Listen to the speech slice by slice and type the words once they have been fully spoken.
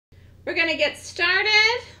We're going to get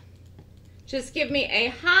started. Just give me a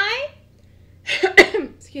hi.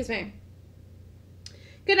 Excuse me.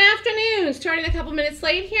 Good afternoon. Starting a couple minutes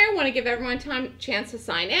late here. Want to give everyone chance to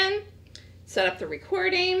sign in, set up the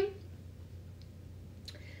recording.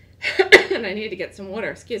 And I need to get some water.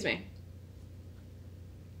 Excuse me.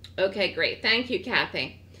 Okay, great. Thank you,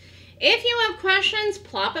 Kathy. If you have questions,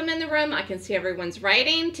 plop them in the room. I can see everyone's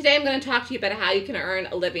writing. Today I'm going to talk to you about how you can earn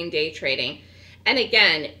a living day trading. And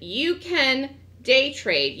again, you can day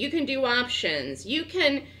trade, you can do options, you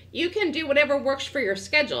can do whatever works for your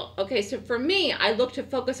schedule. Okay, so for me, I look to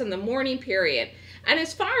focus on the morning period. And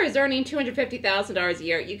as far as earning $250,000 a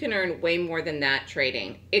year, you can earn way more than that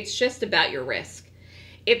trading. It's just about your risk.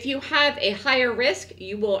 If you have a higher risk,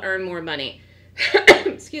 you will earn more money.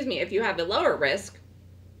 Excuse me, if you have a lower risk,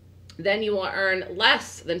 then you will earn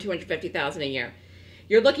less than $250,000 a year.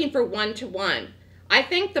 You're looking for one-to-one. I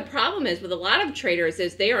think the problem is with a lot of traders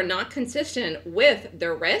is they are not consistent with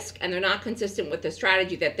their risk and they're not consistent with the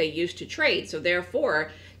strategy that they use to trade. So therefore,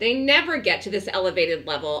 they never get to this elevated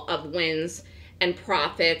level of wins and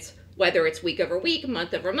profits, whether it's week over week,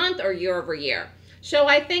 month over month, or year over year. So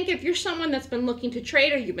I think if you're someone that's been looking to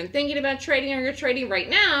trade, or you've been thinking about trading, or you're trading right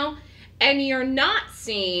now, and you're not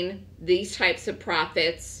seeing these types of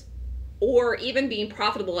profits, or even being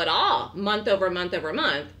profitable at all, month over month over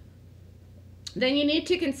month, then you need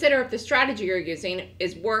to consider if the strategy you're using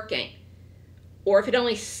is working, or if it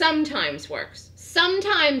only sometimes works.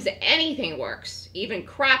 Sometimes anything works, even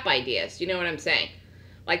crap ideas, you know what I'm saying?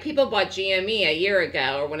 Like people bought GME a year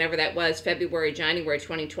ago, or whenever that was, February, January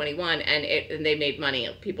 2021, and they made money.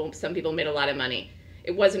 Some people made a lot of money.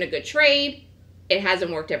 It wasn't a good trade. It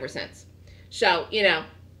hasn't worked ever since. So, you know,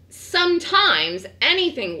 sometimes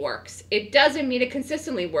anything works. It doesn't mean it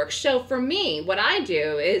consistently works. So for me, what I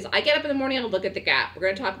do is I get up in the morning and I'll look at the gap. We're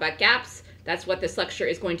going to talk about gaps. That's what this lecture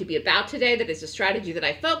is going to be about today. That is a strategy that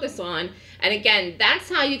I focus on. And again, that's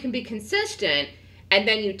how you can be consistent. And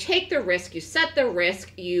then you take the risk, you set the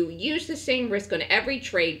risk, you use the same risk on every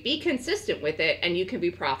trade, be consistent with it, and you can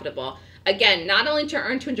be profitable. Again, not only to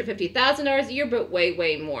earn $250,000 a year, but way,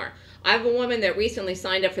 way more. I have a woman that recently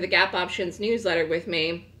signed up for the Gap Options newsletter with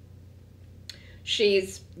me. She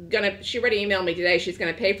already emailed me today. She's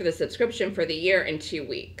going to pay for the subscription for the year in 2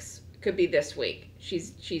 weeks. Could be this week.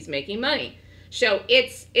 She's making money. So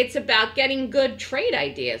it's about getting good trade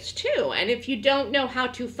ideas too. And if you don't know how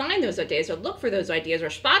to find those ideas or look for those ideas or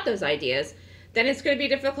spot those ideas, then it's going to be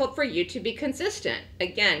difficult for you to be consistent.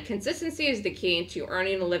 Again, consistency is the key to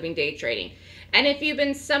earning a living day trading. And if you've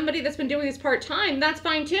been somebody that's been doing this part-time, that's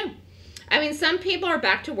fine too. I mean, some people are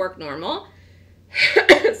back to work normal.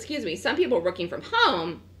 Excuse me. Some people are working from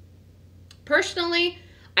home. Personally,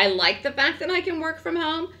 I like the fact that I can work from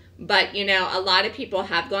home. But, you know, a lot of people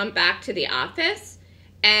have gone back to the office.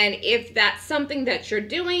 And if that's something that you're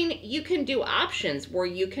doing, you can do options where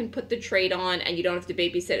you can put the trade on and you don't have to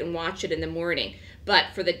babysit and watch it in the morning. But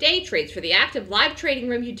for the day trades, for the active live trading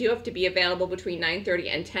room, you do have to be available between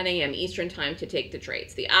 9:30 and 10 a.m. Eastern time to take the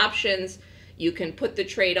trades. The options, you can put the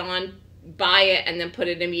trade on, buy it, and then put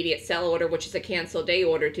an immediate sell order, which is a cancel day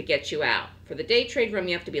order to get you out. For the day trade room,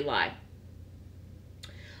 you have to be live.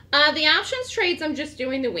 The options trades, I'm just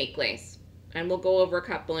doing the weeklies. And we'll go over a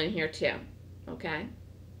couple in here too. Okay?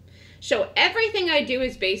 So everything I do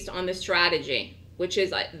is based on the strategy, which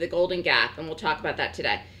is the golden gap. And we'll talk about that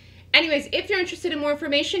today. Anyways, if you're interested in more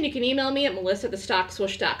information, you can email me at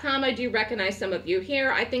melissa@thestockswoosh.com. I do recognize some of you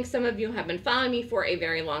here. I think some of you have been following me for a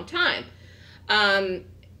very long time.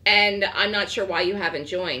 And I'm not sure why you haven't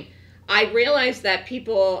joined. I realize that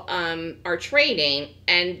people are trading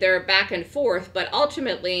and they're back and forth, but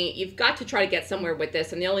ultimately you've got to try to get somewhere with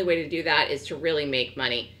this, and the only way to do that is to really make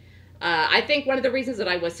money. I think one of the reasons that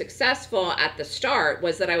I was successful at the start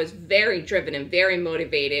was that I was very driven and very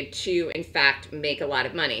motivated to, in fact, make a lot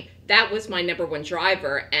of money. That was my #1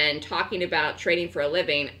 driver, and talking about trading for a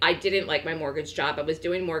living, I didn't like my mortgage job. I was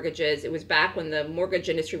doing mortgages. It was back when the mortgage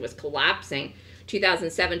industry was collapsing.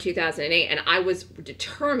 2007, 2008, and I was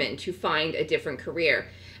determined to find a different career.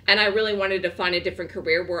 And I really wanted to find a different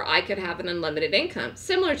career where I could have an unlimited income,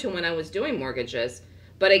 similar to when I was doing mortgages.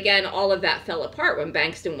 But again, all of that fell apart when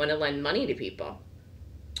banks didn't want to lend money to people.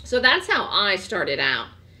 So that's how I started out.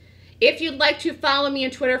 If you'd like to follow me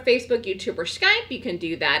on Twitter, Facebook, YouTube, or Skype, you can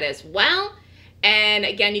do that as well. And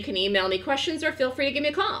again, you can email me questions or feel free to give me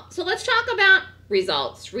a call. So let's talk about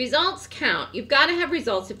results. Results count. You've got to have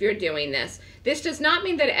results if you're doing this. This does not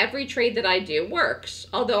mean that every trade that I do works,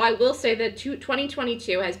 although I will say that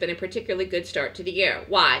 2022 has been a particularly good start to the year.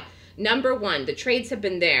 Why? Number one, the trades have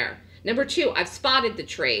been there. Number two, I've spotted the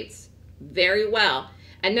trades very well.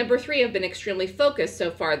 And number 3, I've been extremely focused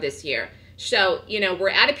so far this year. So, we're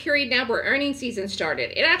at a period now where earnings season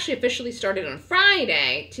started. It actually officially started on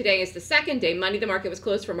Friday. Today is the second day. Monday, the market was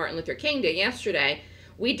closed for Martin Luther King Day yesterday.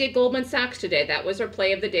 We did Goldman Sachs today. That was our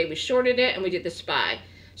play of the day. We shorted it and we did the SPY.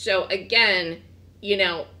 So again,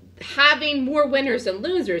 having more winners than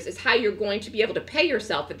losers is how you're going to be able to pay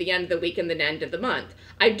yourself at the end of the week and the end of the month.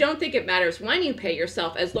 I don't think it matters when you pay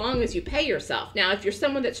yourself as long as you pay yourself. Now, if you're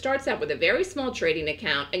someone that starts out with a very small trading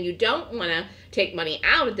account and you don't want to take money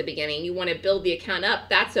out at the beginning, you want to build the account up,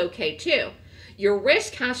 that's okay too. Your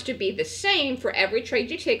risk has to be the same for every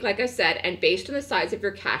trade you take, like I said, and based on the size of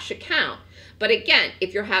your cash account. But again,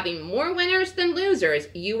 if you're having more winners than losers,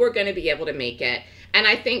 you are going to be able to make it. And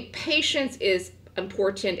I think patience is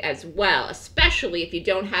important as well, especially if you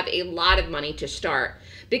don't have a lot of money to start.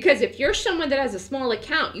 Because if you're someone that has a small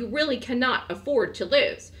account, you really cannot afford to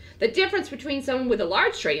lose. The difference between someone with a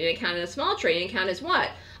large trading account and a small trading account is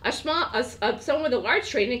what? Someone with a large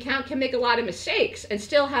trading account can make a lot of mistakes and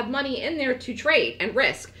still have money in there to trade and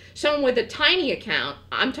risk. Someone with a tiny account,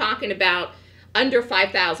 I'm talking about under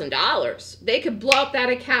 $5,000, they could blow up that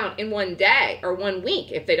account in one day or 1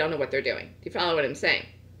 week if they don't know what they're doing. Do you follow what I'm saying?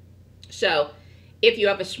 So if you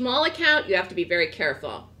have a small account, you have to be very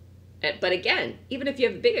careful. But again, even if you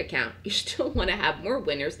have a big account, you still want to have more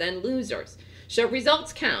winners than losers. So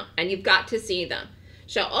results count, and you've got to see them.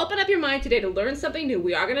 So open up your mind today to learn something new.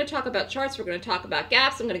 We are going to talk about charts. We're going to talk about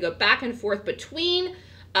gaps. I'm going to go back and forth between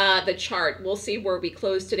the chart. We'll see where we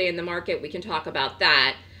close today in the market. We can talk about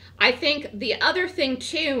that. I think the other thing,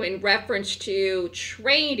 too, in reference to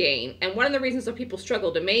trading, and one of the reasons that people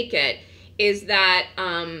struggle to make it, is that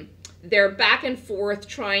they're back and forth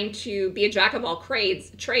trying to be a jack of all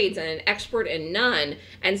trades and an expert in none.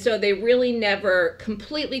 And so they really never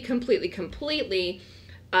completely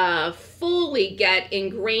fully get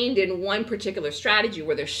ingrained in one particular strategy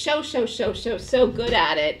where they're so good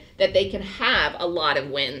at it that they can have a lot of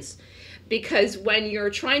wins. Because when you're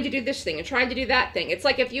trying to do this thing and trying to do that thing, it's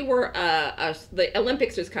like if you were, the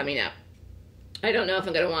Olympics was coming up. I don't know if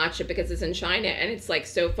I'm going to watch it because it's in China and it's like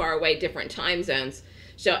so far away, different time zones.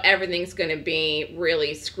 So everything's going to be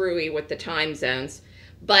really screwy with the time zones.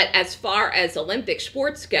 But as far as Olympic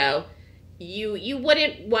sports go, you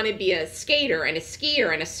wouldn't want to be a skater and a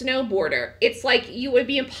skier and a snowboarder. It's like you would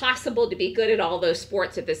be impossible to be good at all those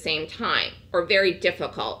sports at the same time, or very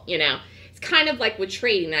difficult, It's kind of like with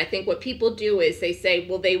trading. I think what people do is they say,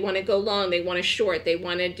 well, they want to go long, they want to short, they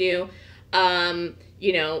want to do,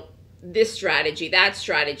 this strategy, that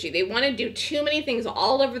strategy. They want to do too many things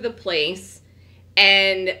all over the place,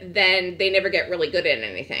 and then they never get really good at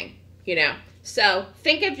anything, So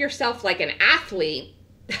think of yourself like an athlete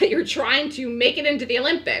that you're trying to make it into the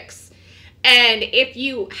Olympics. And if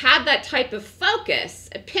you have that type of focus,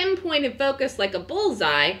 a pinpointed focus like a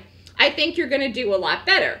bullseye, I think you're going to do a lot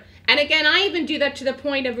better. And again, I even do that to the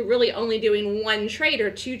point of really only doing 1 trade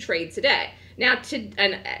or 2 trades a day. Now,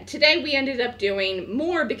 today we ended up doing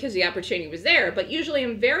more because the opportunity was there, but usually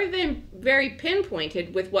I'm very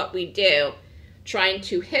pinpointed with what we do, trying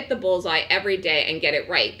to hit the bullseye every day and get it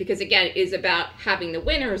right. Because again, it is about having the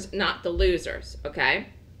winners, not the losers, okay?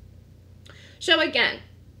 So again,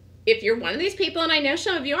 if you're one of these people, and I know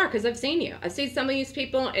some of you are because I've seen you. I've seen some of these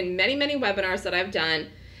people in many webinars that I've done,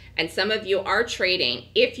 and some of you are trading.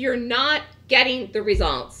 If you're not getting the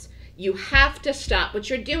results, you have to stop what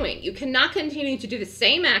you're doing. You cannot continue to do the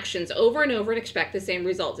same actions over and over and expect the same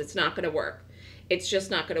results. It's not going to work. It's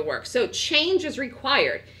just not going to work. So change is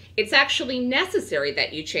required. It's actually necessary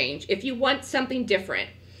that you change if you want something different.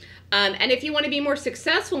 And if you want to be more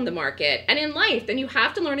successful in the market and in life, then you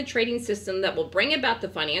have to learn a trading system that will bring about the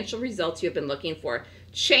financial results you've been looking for.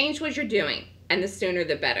 Change what you're doing, and the sooner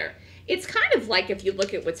the better. It's kind of like if you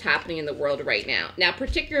look at what's happening in the world right now. Now,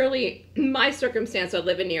 particularly in my circumstance, I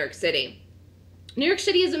live in New York City. New York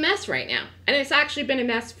City is a mess right now, and it's actually been a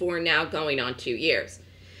mess for now going on 2 years.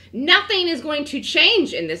 Nothing is going to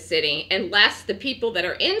change in this city unless the people that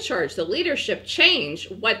are in charge, the leadership, change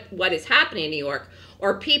what is happening in New York,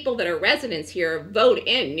 or people that are residents here vote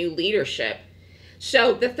in new leadership.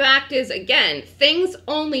 So the fact is, again, things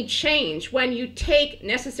only change when you take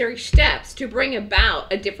necessary steps to bring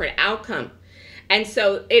about a different outcome. And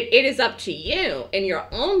so it is up to you in your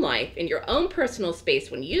own life, in your own personal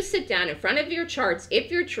space, when you sit down in front of your charts,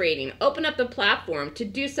 if you're trading, open up the platform to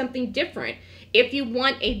do something different. If you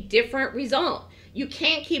want a different result, you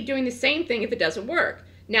can't keep doing the same thing if it doesn't work.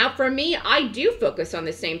 Now, for me, I do focus on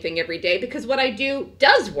the same thing every day because what I do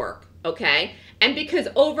does work, okay? And because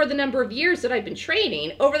over the number of years that I've been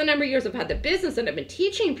trading, over the number of years I've had the business and I've been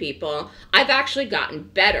teaching people, I've actually gotten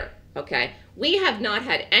better, okay? We have not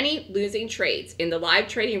had any losing trades in the live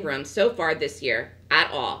trading room so far this year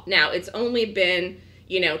at all. Now, it's only been,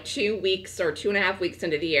 2 weeks or 2.5 weeks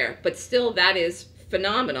into the year, but still that is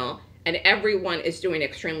phenomenal, and everyone is doing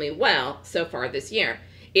extremely well so far this year.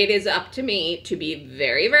 It is up to me to be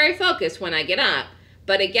very, very focused when I get up.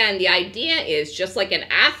 But again, the idea is just like an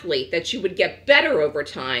athlete, that you would get better over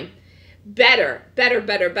time. Better,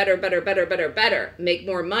 make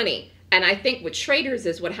more money. And I think with traders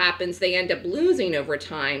is what happens. They end up losing over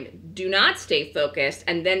time, do not stay focused,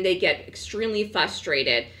 and then they get extremely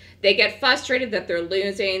frustrated. They get frustrated that they're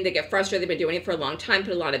losing. They get frustrated they've been doing it for a long time,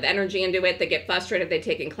 put a lot of energy into it. They get frustrated they've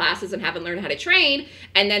taken classes and haven't learned how to trade.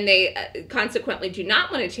 And then they consequently do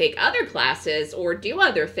not want to take other classes or do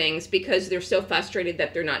other things because they're so frustrated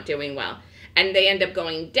that they're not doing well. And they end up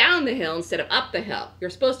going down the hill instead of up the hill.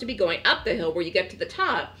 You're supposed to be going up the hill where you get to the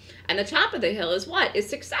top. And the top of the hill is what? Is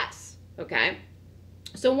success. Okay?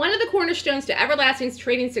 So one of the cornerstones to everlasting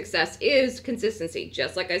trading success is consistency,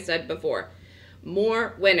 just like I said before.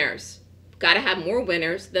 More winners. Got to have more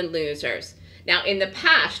winners than losers. Now, in the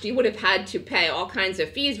past, you would have had to pay all kinds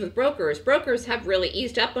of fees with brokers. Brokers have really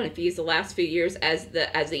eased up on fees the last few years as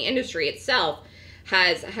the industry itself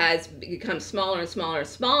has become smaller and smaller and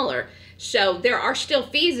smaller. So there are still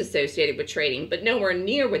fees associated with trading, but nowhere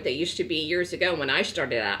near what they used to be years ago when I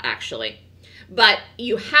started out, actually. But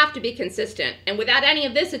you have to be consistent. And without any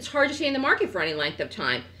of this, it's hard to stay in the market for any length of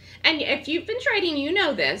time. And if you've been trading, you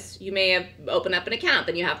know this. You may have opened up an account,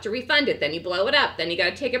 then you have to refund it, then you blow it up, then you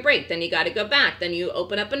got to take a break, then you got to go back, then you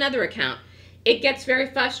open up another account. It gets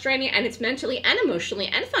very frustrating, and it's mentally and emotionally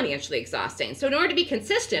and financially exhausting. So in order to be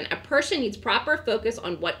consistent, a person needs proper focus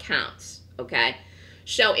on what counts, okay?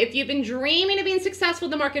 So if you've been dreaming of being successful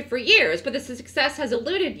in the market for years, but the success has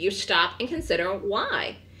eluded you, stop and consider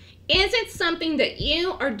why. Is it something that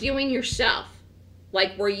you are doing yourself,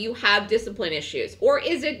 like where you have discipline issues, or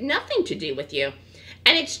is it nothing to do with you?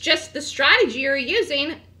 And it's just the strategy you're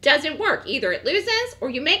using doesn't work. Either it loses or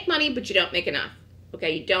you make money, but you don't make enough.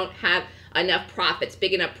 Okay, you don't have enough profits,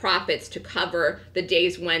 big enough profits to cover the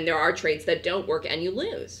days when there are trades that don't work and you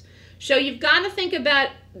lose. So you've got to think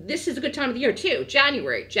about, this is a good time of the year too,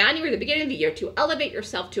 January, the beginning of the year, to elevate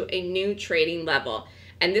yourself to a new trading level.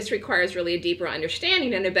 And this requires really a deeper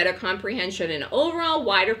understanding and a better comprehension and overall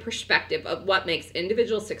wider perspective of what makes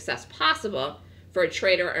individual success possible for a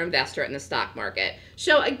trader or investor in the stock market.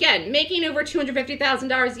 So again, making over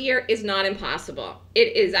 $250,000 a year is not impossible.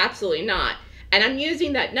 It is absolutely not. And I'm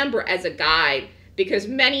using that number as a guide because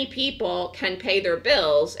many people can pay their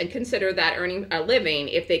bills and consider that earning a living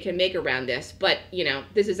if they can make around this. But,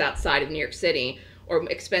 this is outside of New York City or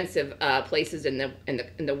expensive places in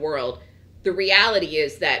the world. The reality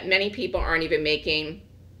is that many people aren't even making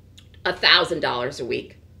 $1,000 a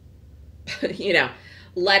week,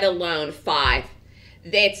 let alone $5,000.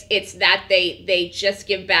 It's that they just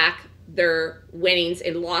give back their winnings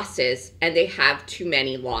and losses, and they have too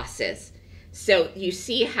many losses. So you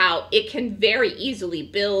see how it can very easily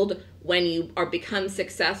build when you become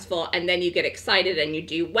successful, and then you get excited and you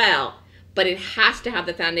do well. But it has to have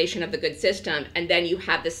the foundation of the good system, and then you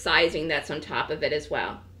have the sizing that's on top of it as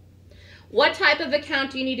well. What type of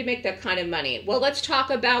account do you need to make that kind of money? Well, let's talk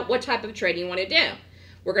about what type of trading you want to do.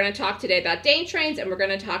 We're going to talk today about day trades, and we're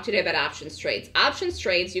going to talk today about options trades. Options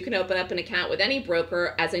trades, you can open up an account with any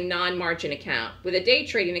broker as a non-margin account. With a day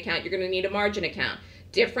trading account, you're going to need a margin account.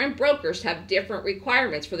 Different brokers have different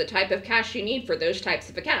requirements for the type of cash you need for those types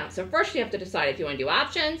of accounts. So first you have to decide if you want to do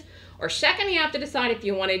options, or second you have to decide if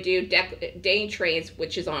you want to do day trades,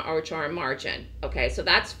 which are on margin. Okay, so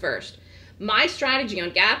that's first. My strategy on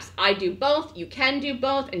gaps, I do both. You can do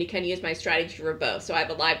both, and you can use my strategy for both. So I have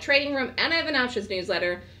a live trading room, and I have an options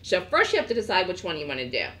newsletter. So first you have to decide which one you want to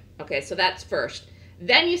do. Okay, so that's first.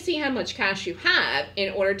 Then you see how much cash you have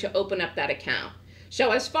in order to open up that account. So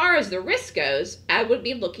as far as the risk goes, I would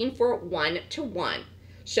be looking for 1-to-1.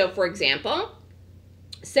 So for example,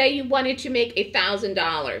 say you wanted to make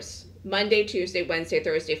 $1,000 Monday, Tuesday, Wednesday,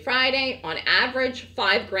 Thursday, Friday, on average,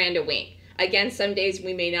 $5,000 a week. Again, some days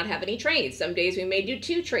we may not have any trades. Some days we may do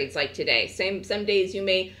 2 trades like today. Some days you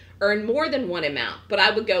may earn more than one amount, but I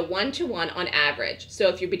would go 1-to-1 on average. So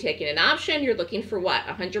if you'd be taking an option, you're looking for what?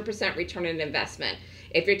 100% return on investment.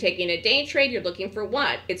 If you're taking a day trade, you're looking for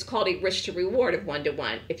what? It's called a risk to reward of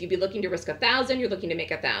 1-to-1. If you'd be looking to risk 1,000, you're looking to make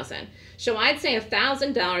 1,000. So I'd say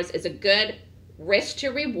 $1,000 is a good risk to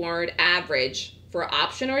reward average for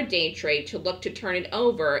option or day trade to look to turn it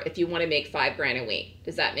over if you want to make $5,000 a week.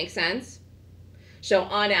 Does that make sense? So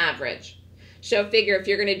on average. So figure if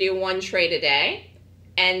you're going to do 1 trade a day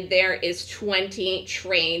and there is 20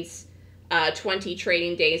 trades, 20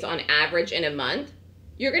 trading days on average in a month,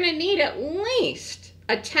 you're going to need at least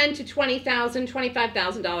a $10,000 to $20,000,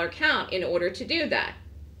 $25,000 account in order to do that.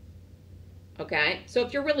 Okay? So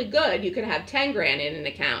if you're really good, you can have 10 grand in an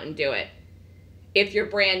account and do it. If you're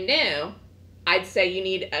brand new, I'd say you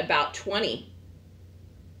need about 20.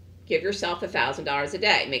 Give yourself $1,000 a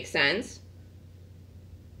day. Make sense?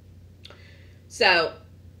 So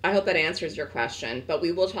I hope that answers your question, but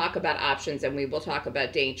we will talk about options and we will talk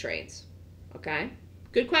about day trades. Okay?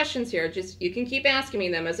 Good questions here. Just, you can keep asking me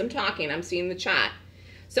them as I'm talking. I'm seeing the chat.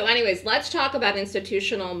 So anyways, let's talk about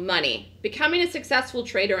institutional money. Becoming a successful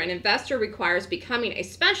trader and investor requires becoming a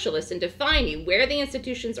specialist in defining where the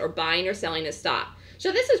institutions are buying or selling a stock.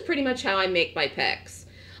 So this is pretty much how I make my picks.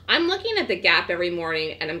 I'm looking at the gap every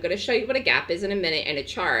morning, and I'm going to show you what a gap is in a minute in a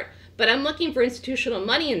chart, but I'm looking for institutional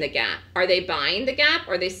money in the gap. Are they buying the gap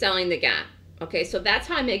or are they selling the gap? Okay, so that's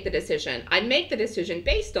how I make the decision. I make the decision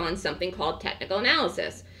based on something called technical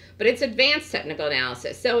analysis. But it's advanced technical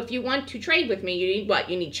analysis. So if you want to trade with me, you need what?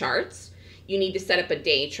 You need charts. You need to set up a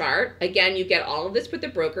day chart. Again, you get all of this with the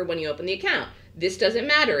broker when you open the account. This doesn't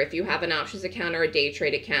matter if you have an options account or a day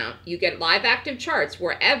trade account. You get live active charts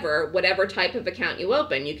wherever, whatever type of account you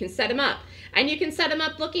open. You can set them up. And you can set them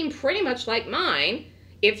up looking pretty much like mine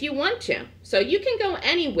if you want to. So you can go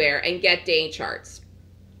anywhere and get day charts.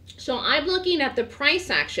 So I'm looking at the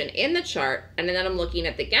price action in the chart, and then I'm looking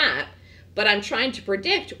at the gap. But I'm trying to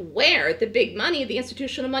predict where the big money, the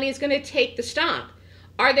institutional money, is going to take the stock.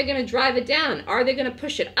 Are they going to drive it down? Are they going to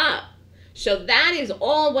push it up? So that is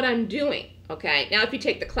all what I'm doing, okay? Now, if you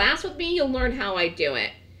take the class with me, you'll learn how I do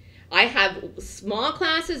it. I have small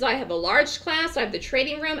classes, I have a large class, I have the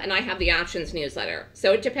trading room, and I have the options newsletter.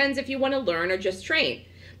 So it depends if you want to learn or just trade.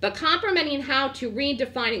 But complementing how to read,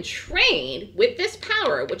 define, and trade with this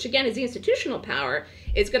power, which again is the institutional power,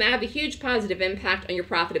 is going to have a huge positive impact on your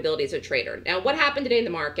profitability as a trader. Now, what happened today in the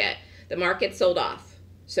market? The market sold off.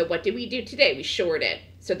 So what did we do today? We shorted.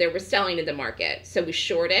 So they were selling in the market. So we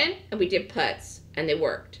shorted and we did puts, and they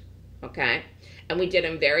worked, okay? And we did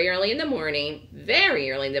them very early in the morning,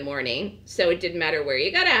 so it didn't matter where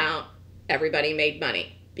you got out, everybody made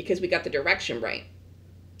money because we got the direction right.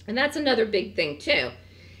 And that's another big thing too.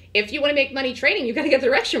 If you want to make money trading, you've got to get the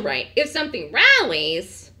direction right. If something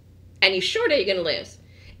rallies and you short it, you're going to lose.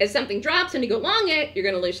 If something drops and you go long it, you're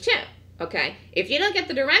going to lose too, okay? If you don't get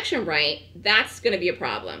the direction right, that's going to be a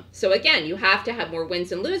problem. So again, you have to have more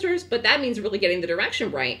wins and losers, but that means really getting the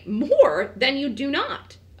direction right more than you do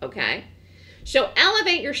not, okay? So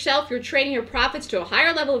elevate yourself, your trading, your profits to a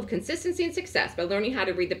higher level of consistency and success by learning how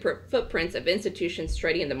to read the footprints of institutions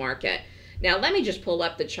trading in the market. Now, let me just pull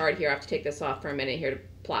up the chart here. I have to take this off for a minute here to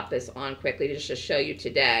plop this on quickly just to show you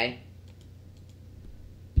today.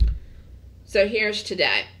 So here's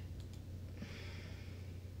today.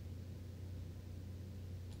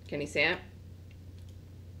 Can you see it?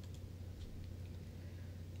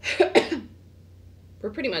 We're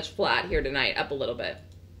pretty much flat here tonight, up a little bit.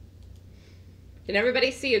 Can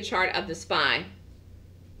everybody see a chart of the SPY?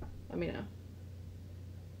 Let me know.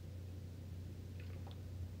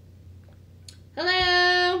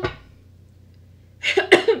 Hello?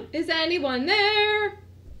 Is anyone there?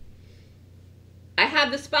 I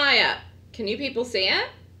have the SPY up. Can you people see it?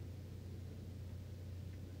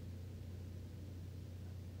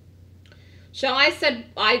 So I said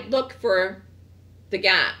I look for the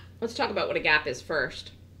gap. Let's talk about what a gap is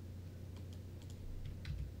first.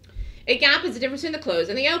 A gap is the difference between the close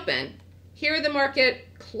and the open. Here the market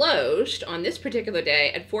closed on this particular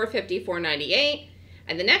day at 450, 498.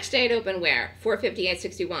 And the next day it opened where?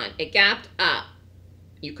 458.61. It gapped up.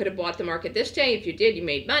 You could have bought the market this day. If you did, you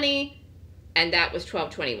made money. And that was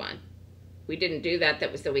 12.21. We didn't do that.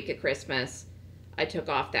 That was the week of Christmas. I took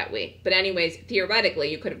off that week. But anyways,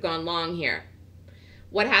 theoretically, you could have gone long here.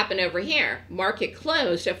 What happened over here? Market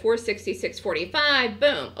closed at 466.45.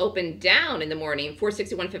 Boom. Opened down in the morning,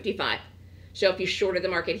 461.55. So if you shorted the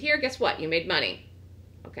market here, guess what? You made money.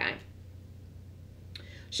 Okay.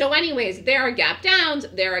 So anyways, there are gap downs,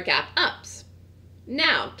 there are gap ups.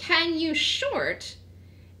 Now, can you short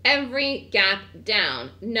every gap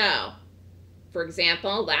down? No. For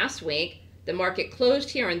example, last week, the market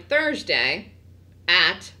closed here on Thursday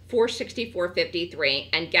at 464.53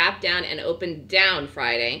 and gapped down and opened down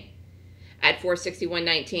Friday at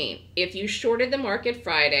 461.19. If you shorted the market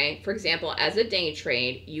Friday, for example, as a day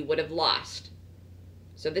trade, you would have lost.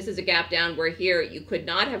 So this is a gap down where here you could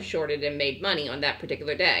not have shorted and made money on that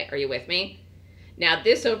particular day. Are you with me? Now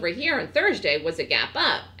this over here on Thursday was a gap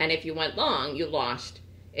up, and if you went long, you lost.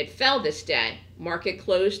 It fell this day. Market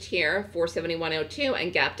closed here, 471.02,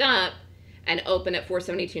 and gapped up and opened at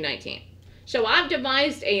 472.19. So I've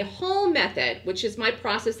devised a whole method, which is my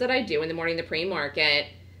process that I do in the morning of the pre-market,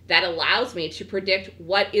 that allows me to predict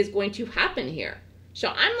what is going to happen here. So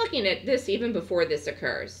I'm looking at this even before this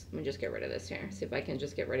occurs. Let me just get rid of this here. See if I can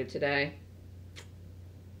just get rid of today.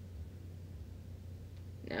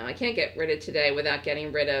 No, I can't get rid of today without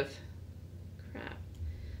getting rid of crap.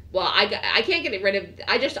 Well, I can't get rid of,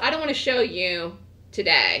 I don't want to show you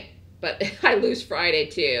today, but I lose Friday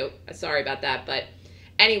too. Sorry about that. But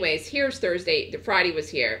anyways, here's Thursday. The Friday was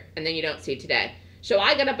here, and then you don't see today. So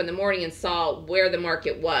I got up in the morning and saw where the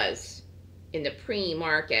market was in the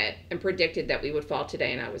pre-market and predicted that we would fall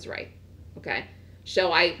today, and I was right. Okay.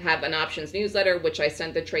 So I have an options newsletter, which I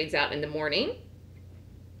send the trades out in the morning,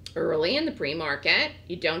 early in the pre-market.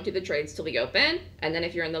 You don't do the trades till the open. And then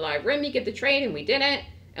if you're in the live room, you get the trade, and we did it.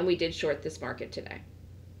 And we did short this market today.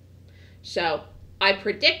 So I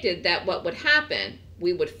predicted that what would happen,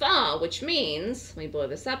 we would fall, which means, let me blow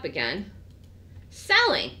this up again,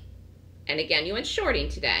 selling. And again, you went shorting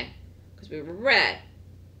today because we were red.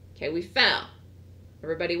 Okay, we fell.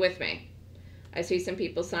 Everybody with me? I see some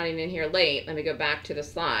people signing in here late. Let me go back to the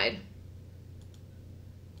slide.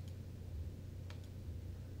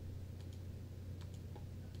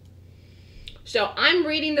 So I'm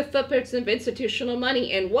reading the footprints of institutional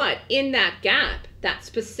money and what? In that gap, that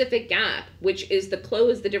specific gap, which is the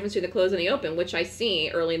close, the difference between the close and the open, which I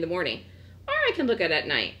see early in the morning. Or I can look at it at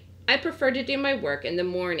night. I prefer to do my work in the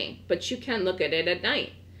morning, but you can look at it at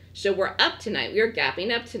night. So we're up tonight. We are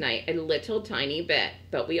gapping up tonight a little tiny bit,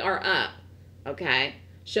 but we are up, okay?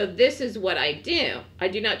 So this is what I do. I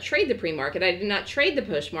do not trade the pre-market. I do not trade the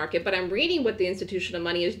post-market, but I'm reading what the institutional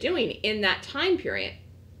money is doing in that time period,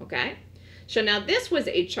 okay? So now this was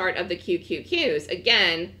a chart of the QQQs.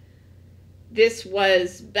 Again, this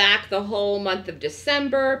was back the whole month of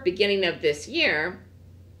December, beginning of this year.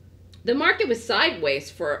 The market was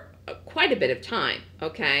sideways for quite a bit of time,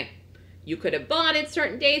 okay? You could have bought it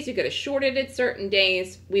certain days, you could have shorted it certain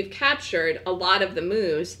days. We've captured a lot of the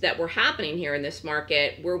moves that were happening here in this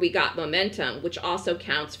market where we got momentum, which also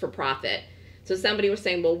counts for profit. So somebody was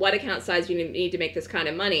saying, well, what account size do you need to make this kind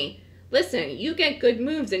of money? Listen, you get good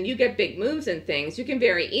moves and you get big moves and things. You can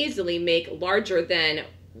very easily make larger than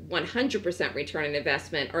 100% return on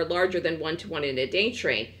investment or larger than 1-to-1 in a day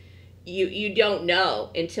trade. You don't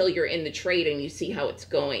know until you're in the trade and you see how it's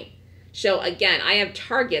going. So again, I have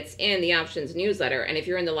targets in the options newsletter, and if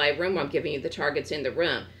you're in the live room, I'm giving you the targets in the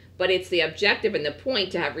room. But it's the objective and the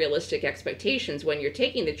point to have realistic expectations when you're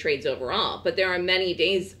taking the trades overall. But there are many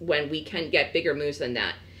days when we can get bigger moves than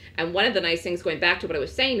that. And one of the nice things, going back to what I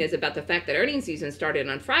was saying, is about the fact that earnings season started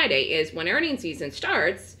on Friday, is when earnings season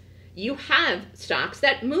starts, you have stocks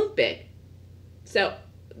that move big. So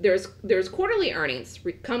there's quarterly earnings.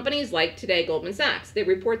 Companies like today, Goldman Sachs, they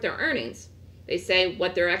report their earnings. They say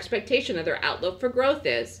what their expectation of their outlook for growth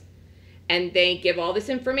is. And they give all this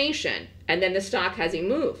information. And then the stock has a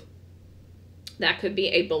move. That could be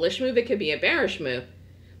a bullish move. It could be a bearish move.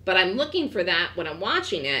 But I'm looking for that when I'm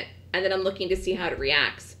watching it. And then I'm looking to see how it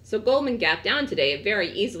reacts. So Goldman gapped down today. It very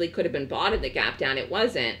easily could have been bought in the gap down. It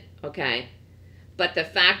wasn't. Okay. But the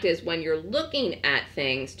fact is, when you're looking at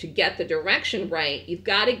things to get the direction right, you've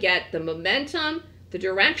got to get the momentum, the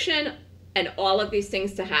direction, and all of these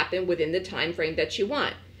things to happen within the time frame that you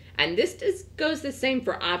want. And this goes the same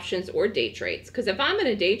for options or day trades. Because if I'm in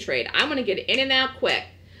a day trade, I want to get in and out quick.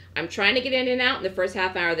 I'm trying to get in and out in the first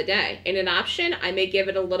half hour of the day. In an option, I may give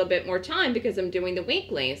it a little bit more time because I'm doing the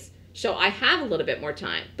weeklies. So I have a little bit more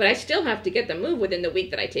time. But I still have to get the move within the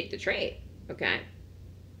week that I take the trade. Okay?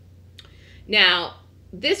 Now,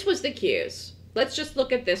 this was the Qs. Let's just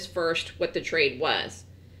look at this first, what the trade was.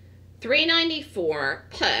 394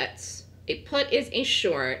 puts. A put is a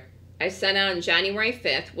short. I sent out on January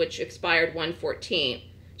 5th, which expired 1/14.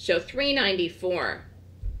 So 394.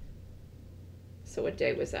 So what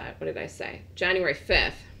day was that? What did I say? January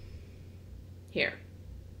 5th. Here.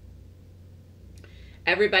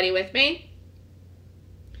 Everybody with me?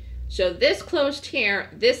 So this closed here,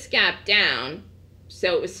 this gap down.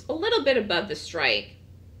 So it was a little bit above the strike.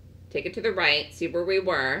 Take it to the right, see where we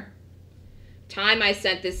were. Time I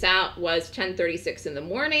sent this out was 10:36 in the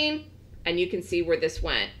morning. And you can see where this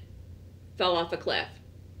went. Fell off a cliff.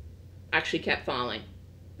 Actually kept falling.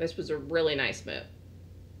 This was a really nice move.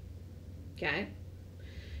 Okay?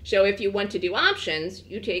 So if you want to do options,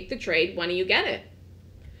 you take the trade when you get it.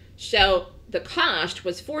 So the cost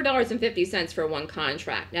was $4.50 for one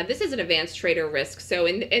contract. Now this is an advanced trader risk. So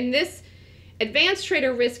in this, advanced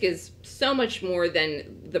trader risk is so much more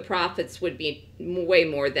than the profits would be, way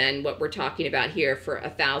more than what we're talking about here for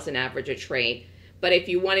 1,000 average a trade. But if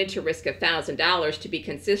you wanted to risk $1,000 to be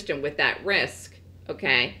consistent with that risk,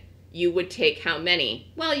 okay, you would take how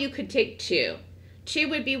many? Well, you could take 2. 2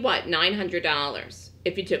 would be what? $900.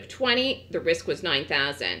 If you took 20, the risk was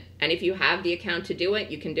 $9,000. And if you have the account to do it,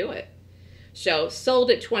 you can do it. So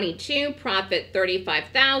sold at 22, profit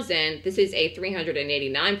 $35,000. This is a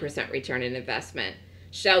 389% return in investment.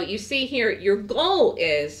 So you see here, your goal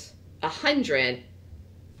is 100.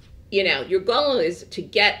 You know, your goal is to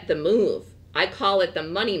get the move. I call it the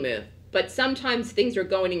money move. But sometimes things are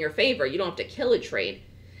going in your favor. You don't have to kill a trade.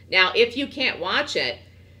 Now, if you can't watch it,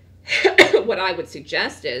 what I would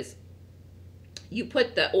suggest is you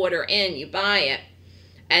put the order in, you buy it,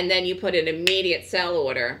 and then you put an immediate sell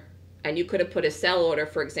order. And you could have put a sell order,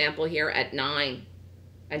 for example, here at 9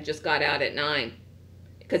 and just got out at 9.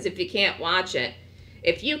 Because if you can't watch it,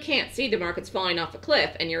 if you can't see the market's falling off a cliff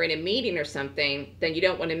and you're in a meeting or something, then you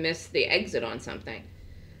don't want to miss the exit on something.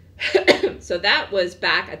 So that was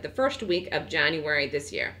back at the first week of January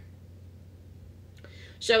this year.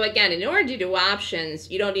 So again, in order to do options,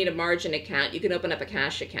 you don't need a margin account. You can open up a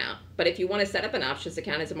cash account. But if you want to set up an options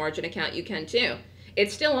account as a margin account, you can too.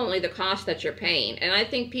 It's still only the cost that you're paying. And I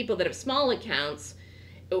think people that have small accounts,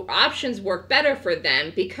 options work better for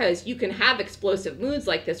them because you can have explosive moves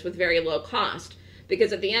like this with very low cost.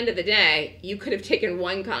 Because at the end of the day, you could have taken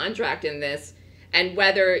one contract in this and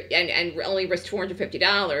only risked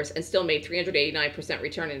 $450 and still made 389%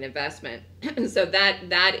 return in investment. So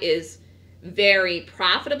that is very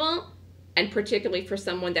profitable, and particularly for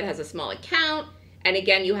someone that has a small account. And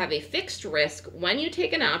again, you have a fixed risk when you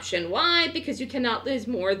take an option. Why? Because you cannot lose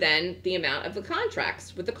more than the amount of the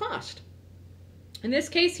contracts with the cost. In this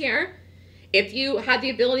case here, if you had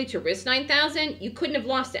the ability to risk $9,000, you couldn't have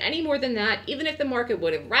lost any more than that, even if the market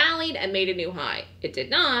would have rallied and made a new high. It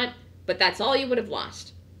did not, but that's all you would have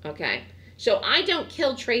lost, okay? So I don't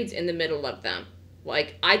kill trades in the middle of them.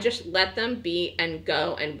 Like, I just let them be and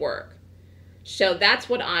go and work. So that's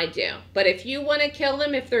what I do. But if you want to kill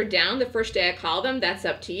them, if they're down the first day I call them, that's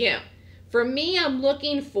up to you. For me, I'm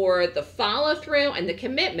looking for the follow-through and the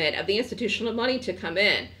commitment of the institutional money to come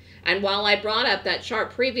in. And while I brought up that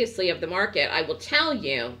chart previously of the market, I will tell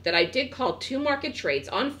you that I did call 2 market trades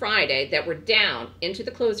on Friday that were down into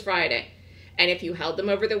the close Friday. And if you held them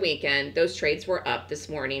over the weekend, those trades were up this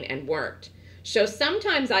morning and worked. So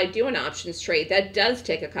sometimes I do an options trade that does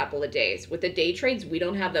take a couple of days. With the day trades, we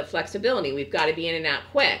don't have the flexibility. We've got to be in and out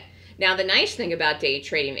quick. Now, the nice thing about day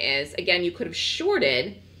trading is, again, you could have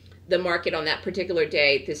shorted the market on that particular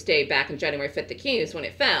day, this day back in January 5th, the Qs, when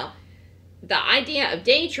it fell. The idea of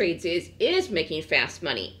day trades is making fast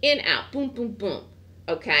money, in, out, boom, boom, boom,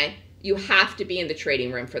 okay? You have to be in the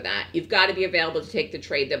trading room for that. You've got to be available to take the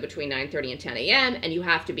trade, though, between 9:30 and 10 a.m., and you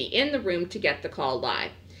have to be in the room to get the call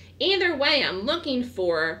live. Either way, I'm looking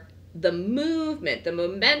for the movement, the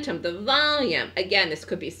momentum, the volume. Again, this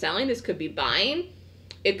could be selling, this could be buying.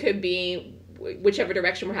 It could be whichever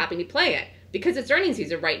direction we're happy to play it. Because it's earnings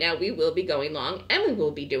season right now, we will be going long and we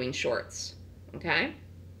will be doing shorts, okay?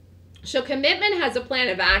 So commitment has a plan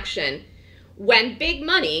of action. When big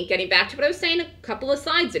money, getting back to what I was saying a couple of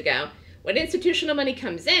slides ago, when institutional money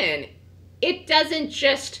comes in, it doesn't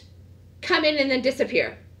just come in and then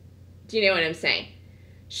disappear. Do you know what I'm saying?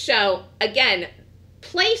 So again,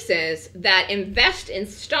 places that invest in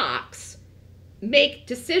stocks make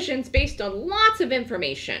decisions based on lots of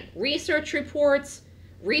information, research reports,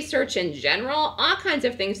 research in general, all kinds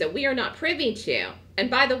of things that we are not privy to. And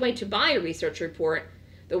by the way, to buy a research report,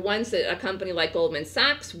 the ones that a company like Goldman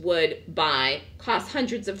Sachs would buy cost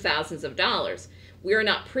hundreds of thousands of dollars. We are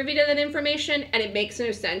not privy to that information, and it makes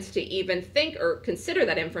no sense to even think or consider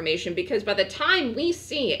that information, because by the time we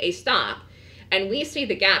see a stock and we see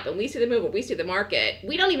the gap and we see the move and we see the market,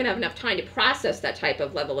 we don't even have enough time to process that type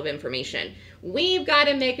of level of information. We've got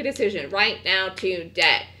to make a decision right now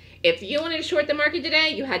today. If you wanted to short the market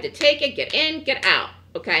today, you had to take it, get in, get out,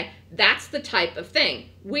 okay? That's the type of thing.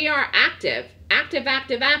 We are active, active,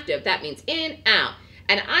 active, active. That means in, out.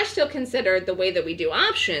 And I still consider the way that we do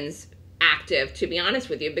options active, to be honest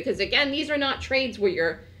with you, because again, these are not trades where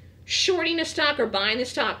you're shorting a stock or buying the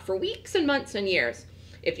stock for weeks and months and years.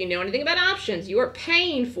 If you know anything about options, you are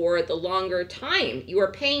paying for the longer time. You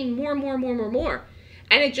are paying more.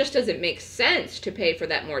 And it just doesn't make sense to pay for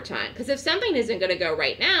that more time. Because if something isn't going to go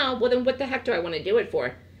right now, well, then what the heck do I want to do it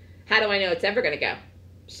for? How do I know it's ever going to go?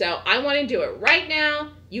 So I want to do it right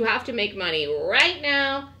now. You have to make money right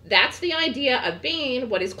now. That's the idea of being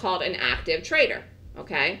what is called an active trader.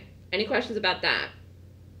 Okay? Any questions about that?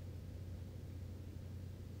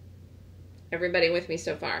 Everybody with me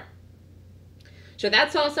so far? So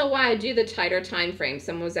that's also why I do the tighter time frames.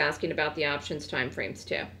 Someone was asking about the options time frames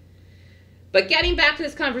too. But getting back to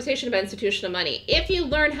this conversation about institutional money, if you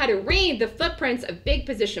learn how to read the footprints of big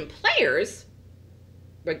position players,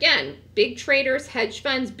 again, big traders, hedge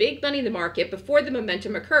funds, big money in the market, before the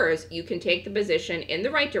momentum occurs, you can take the position in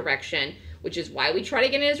the right direction, which is why we try to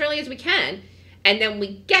get in as early as we can. And then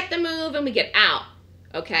we get the move and we get out.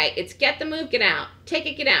 Okay, it's get the move, get out. Take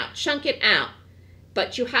it, get out. Chunk it out.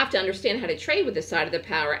 But you have to understand how to trade with this side of the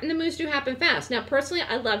power, and the moves do happen fast. Now, personally,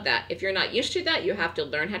 I love that. If you're not used to that, you have to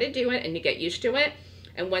learn how to do it, and you get used to it.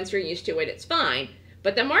 And once you're used to it, it's fine.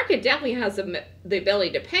 But the market definitely has the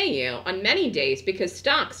ability to pay you on many days, because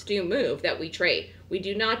stocks do move that we trade. We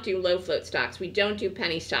do not do low float stocks. We don't do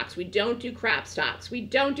penny stocks. We don't do crap stocks. We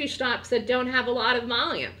don't do stocks that don't have a lot of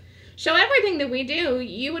volume. So everything that we do,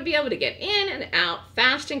 you would be able to get in and out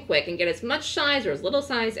fast and quick and get as much size or as little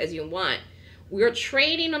size as you want. We're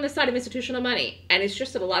trading on the side of institutional money, and it's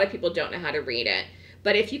just that a lot of people don't know how to read it.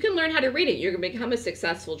 But if you can learn how to read it, you're going to become a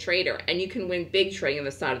successful trader, and you can win big trading on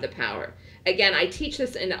the side of the power. Again, I teach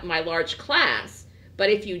this in my large class, but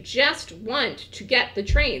if you just want to get the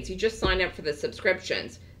trades, you just sign up for the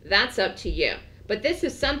subscriptions. That's up to you. But this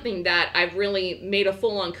is something that I've really made a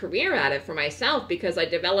full-on career out of for myself, because I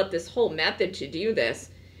developed this whole method to do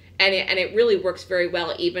this, and it really works very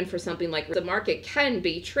well, even for something like the market can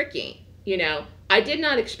be tricky. You know, I did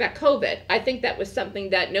not expect COVID. I think that was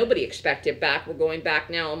something that nobody expected back. We're going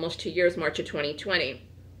back now almost 2 years, March of 2020.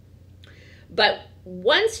 But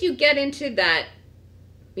once you get into that,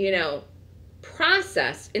 you know,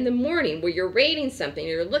 process in the morning where you're rating something,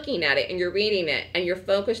 you're looking at it and you're reading it and you're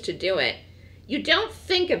focused to do it, you don't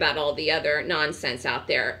think about all the other nonsense out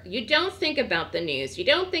there. You don't think about the news. You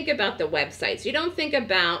don't think about the websites. You don't think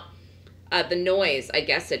about the noise, I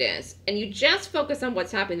guess it is. And you just focus on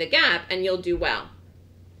what's happening in the gap, and you'll do well.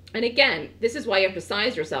 And again, this is why you have to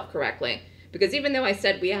size yourself correctly. Because even though I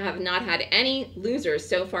said we have not had any losers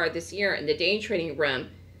so far this year in the day trading room,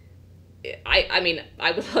 I mean,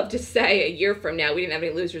 I would love to say a year from now we didn't have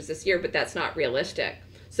any losers this year, but that's not realistic.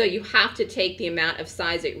 So you have to take the amount of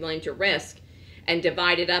size that you're willing to risk and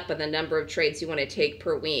divide it up by the number of trades you want to take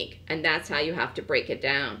per week. And that's how you have to break it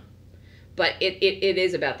down. But it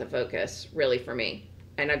is about the focus, really, for me.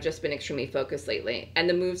 And I've just been extremely focused lately. And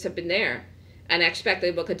the moves have been there. And I expect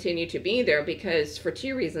they will continue to be there, because for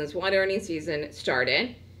two reasons. One, earnings season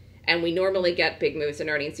started, and we normally get big moves in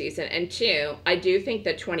earnings season. And two, I do think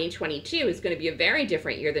that 2022 is going to be a very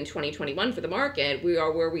different year than 2021 for the market. We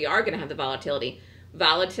are where we are going to have the volatility.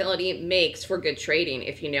 Volatility makes for good trading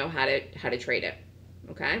if you know how to trade it.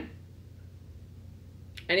 Okay?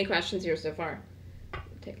 Any questions here so far?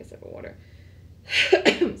 Take a sip of water.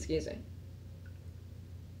 Excuse me.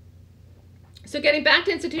 So getting back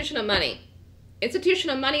to institutional money.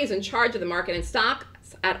 Institutional money is in charge of the market and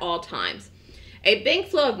stocks at all times. A big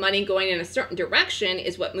flow of money going in a certain direction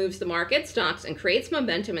is what moves the market, stocks, and creates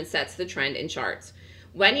momentum and sets the trend in charts.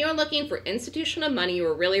 When you're looking for institutional money, you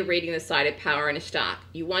are really reading the side of power in a stock.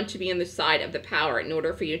 You want to be on the side of the power in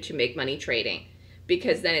order for you to make money trading,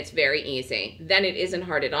 because then it's very easy. Then it isn't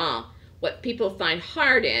hard at all. What people find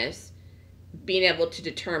hard is being able to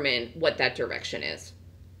determine what that direction is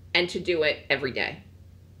and to do it every day,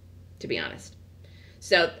 to be honest.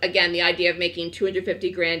 So again, the idea of making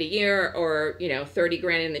 250 grand a year or, 30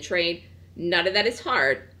 grand in the trade, none of that is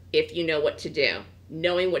hard if you know what to do.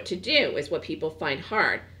 Knowing what to do is what people find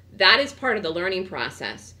hard. That is part of the learning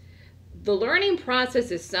process. The learning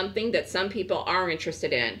process is something that some people are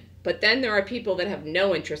interested in. But then there are people that have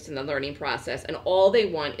no interest in the learning process, and all they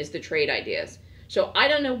want is the trade ideas. So I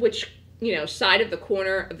don't know which, side of the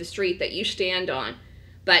corner of the street that you stand on,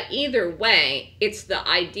 but either way, it's the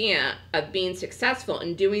idea of being successful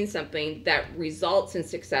and doing something that results in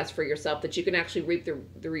success for yourself, that you can actually reap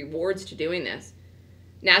the rewards to doing this.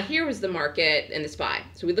 Now, here was the market and the SPY.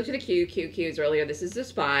 So we looked at the QQQs earlier. This is the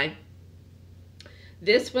SPY.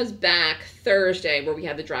 This was back Thursday where we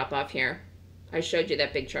had the drop off here. I showed you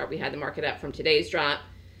that big chart. We had the market up from today's drop.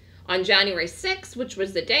 On January 6th, which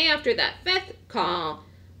was the day after that fifth call,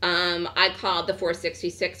 I called the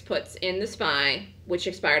 466 puts in the SPY, which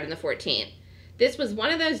expired on the 14th. This was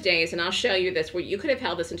one of those days, and I'll show you this, where you could have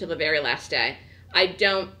held this until the very last day. I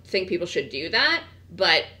don't think people should do that,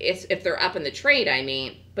 but if they're up in the trade, I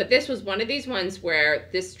mean. But this was one of these ones where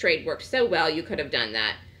this trade worked so well, you could have done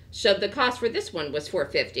that. So the cost for this one was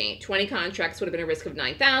 $450. 20 contracts would have been a risk of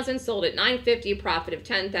 $9,000, sold at $950, profit of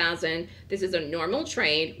 $10,000. This is a normal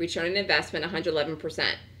trade, return on investment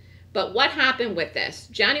 111%. But what happened with this?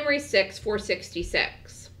 January 6,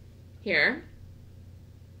 466. Here.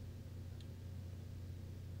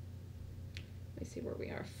 Let me see where we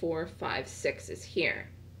are. 4, 5, 6 is here.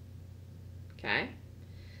 Okay.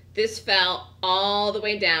 This fell all the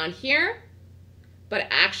way down here But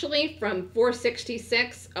actually from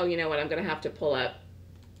 466, oh, you know what? I'm going to have to pull up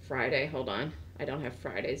Friday. Hold on. I don't have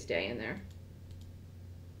Friday's day in there.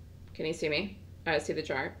 Can you see me? See the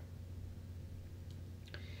chart?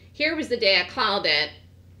 Here was the day I called it.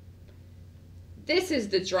 This is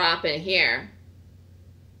the drop in here.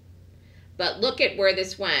 But look at where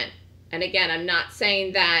this went. And again, I'm not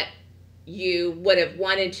saying that you would have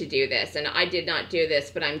wanted to do this, and I did not do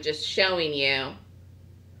this, but I'm just showing you.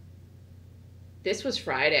 This was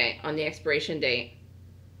Friday on the expiration date.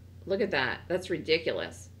 Look at that. That's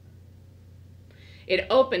ridiculous. It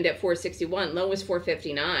opened at 461. Low was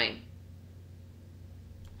 459.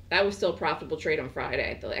 That was still a profitable trade on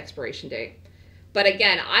Friday, the expiration date. But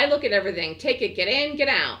again, I look at everything. Take it, get in, get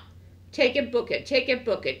out. Take it, book it. Take it,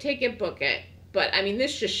 book it. Take it, book it. But, I mean,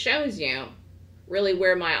 this just shows you really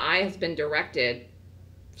where my eye has been directed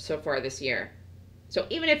so far this year. So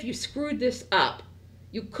even if you screwed this up,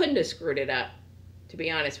 you couldn't have screwed it up, to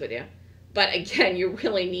be honest with you. But again, you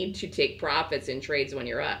really need to take profits in trades when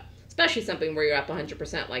you're up, especially something where you're up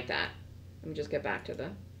 100% like that. Let me just get back to the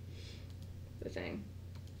thing.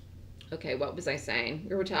 Okay, what was I saying?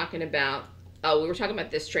 We were talking about, oh, we were talking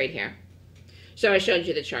about this trade here. So I showed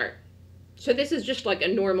you the chart. So this is just like a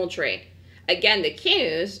normal trade. Again, the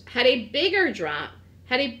Qs had a bigger drop,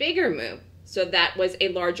 had a bigger move. So that was a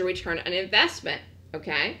larger return on investment,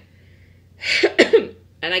 okay?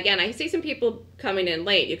 And again, I see some people coming in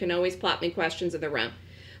late. You can always plot me questions in the room.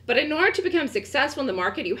 But in order to become successful in the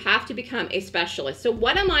market, you have to become a specialist. So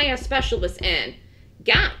what am I a specialist in?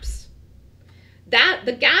 Gaps.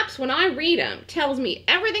 The gaps, when I read them, tells me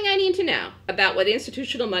everything I need to know about what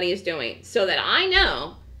institutional money is doing so that I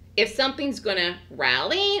know if something's going to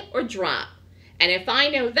rally or drop. And if I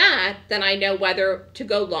know that, then I know whether to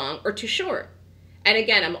go long or to short. And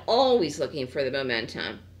again, I'm always looking for the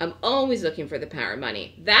momentum. I'm always looking for the power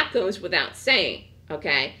money. That goes without saying,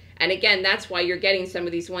 okay? And again, that's why you're getting some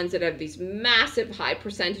of these ones that have these massive high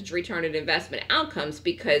percentage return on investment outcomes,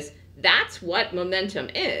 because that's what momentum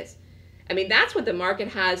is. I mean, that's what the market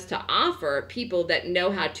has to offer people that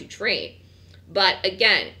know how to trade. But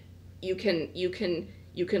again, you can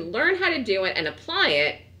learn how to do it and apply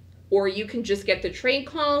it, or you can just get the trade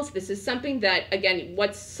calls. This is something that, again,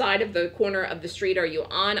 what side of the corner of the street are you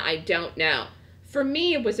on? I don't know. For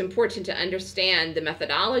me, it was important to understand the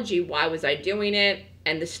methodology. Why was I doing it?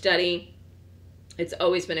 And the study. It's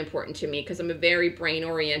always been important to me because I'm a very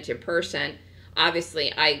brain-oriented person.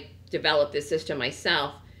 Obviously, I developed this system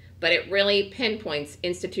myself, but it really pinpoints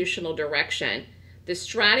institutional direction. The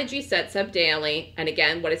strategy sets up daily. And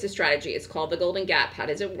again, what is a strategy? It's called the golden gap. How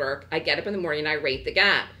does it work? I get up in the morning and I rate the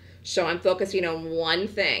gap. So I'm focusing on one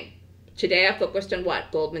thing. Today I focused on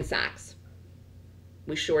what? Goldman Sachs.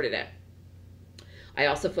 We shorted it. I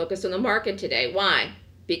also focused on the market today. Why?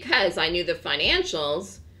 Because I knew the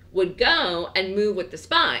financials would go and move with the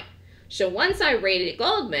SPY. So once I rated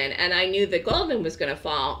Goldman and I knew that Goldman was going to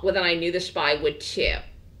fall, well, then I knew the SPY would too.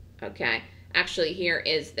 Okay. Actually, here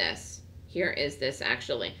is this. Here is this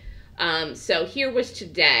actually. So here was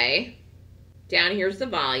today. Down here's the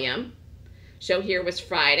volume. So here was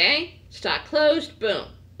Friday. Stock closed.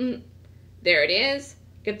 Boom. There it is.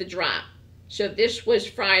 Get the drop. So this was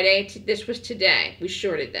Friday. This was today. We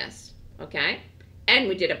shorted this. Okay. And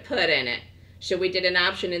we did a put in it. So we did an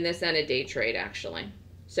option in this and a day trade actually.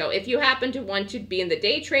 So if you happen to want to be in the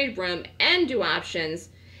day trade room and do options,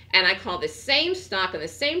 and I call the same stock and the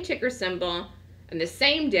same ticker symbol and the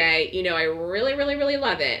same day, you know I really, really, really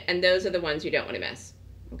love it. And those are the ones you don't want to miss.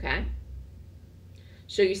 Okay?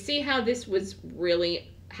 So you see how this was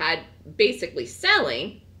really had basically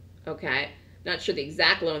selling. Okay? Not sure the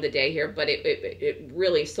exact low of the day here, but it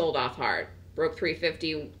really sold off hard. Broke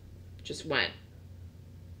 350, just went.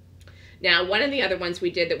 Now, one of the other ones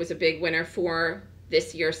we did that was a big winner for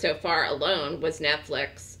this year so far alone was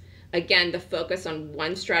Netflix. Again, the focus on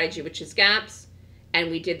one strategy, which is gaps,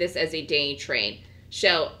 and we did this as a day trade.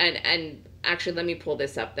 So, and actually, let me pull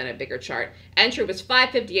this up, then a bigger chart. Entry was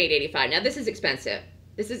 558.85. Now, this is expensive.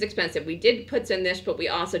 This is expensive. We did puts in this, but we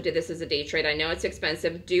also did this as a day trade. I know it's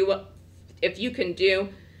expensive. If you can do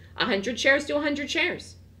 100 shares, do 100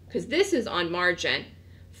 shares, because this is on margin.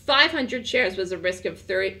 500 shares was a risk of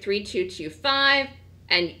 3225,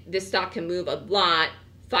 and this stock can move a lot.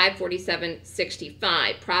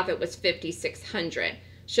 547.65. Profit was 5,600.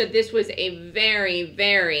 So this was a very,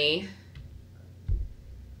 very,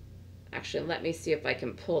 actually, let me see if I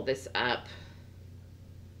can pull this up.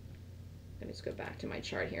 Let me just go back to my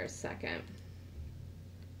chart here a second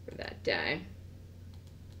for that day.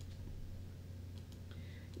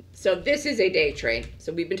 So this is a day trade.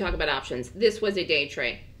 So we've been talking about options. This was a day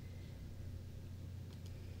trade.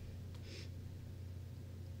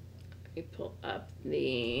 pull up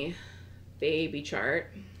the baby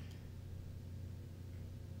chart.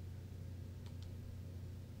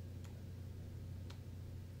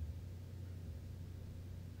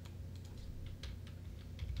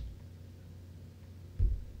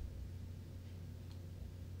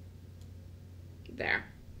 There.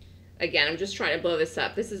 Again, I'm just trying to blow this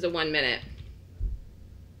up. This is a 1 minute.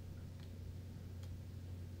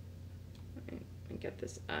 And get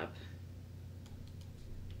this up.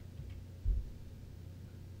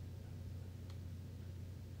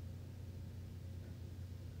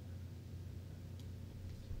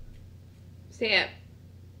 See it?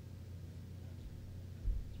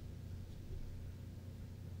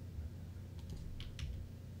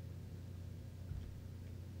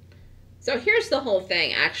 So here's the whole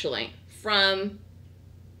thing, actually. From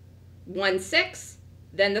 1.6,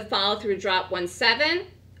 then the follow-through drop 1.7.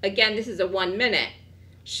 Again, this is a 1 minute.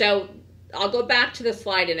 So I'll go back to the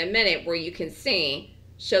slide in a minute where you can see.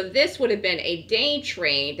 So this would have been a day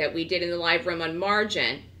trade that we did in the live room on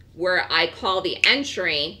margin, where I call the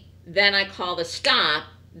entry, then I call the stop,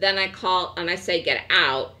 then I call and I say get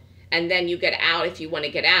out, and then you get out if you want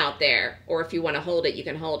to get out there, or if you want to hold it, you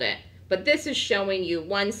can hold it. But this is showing you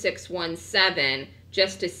 1.617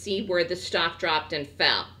 just to see where the stock dropped and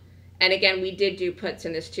fell. And again, we did do puts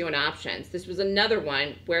in this too and options. This was another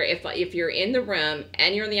one where if you're in the room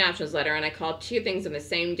and you're in the options letter and I call two things on the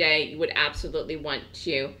same day, you would absolutely want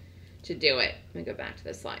to do it. Let me go back to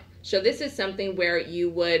this slide. So this is something where you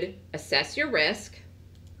would assess your risk.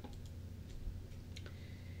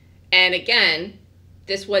 And again,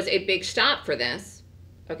 this was a big stop for this.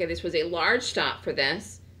 Okay, this was a large stop for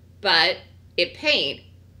this. But it paid.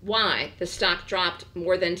 Why? The stock dropped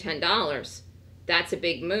more than $10. That's a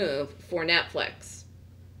big move for Netflix.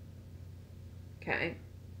 Okay.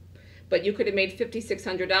 But you could have made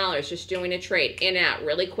 $5,600 just doing a trade in and out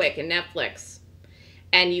really quick in Netflix.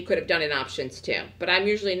 And you could have done it in options too. But I'm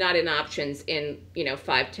usually not in options in,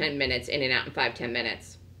 5-10 minutes, in and out in 5-10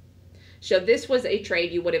 minutes. So this was a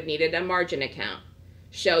trade you would have needed a margin account.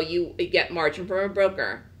 So you get margin from a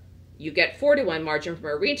broker. You get 4-to-1 margin from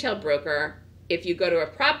a retail broker. If you go to a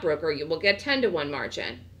prop broker, you will get 10-to-1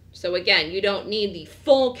 margin. So again, you don't need the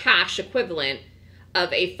full cash equivalent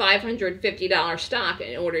of a $550 stock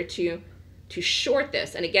in order to short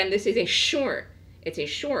this. And again, this is a short. It's a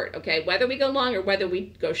short, okay? Whether we go long or whether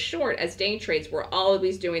we go short as day trades, we're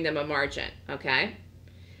always doing them a margin, okay?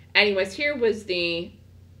 Anyways, here was I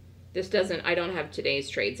don't have today's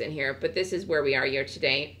trades in here, but this is where we are year to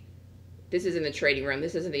date. This is in the trading room.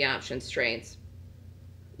 This isn't the options trades.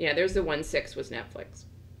 Yeah, there's the 1.6 was Netflix.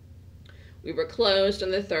 We were closed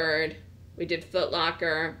on the 3rd. We did Foot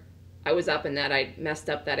Locker. I was up in that. I messed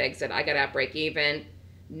up that exit. I got out break even.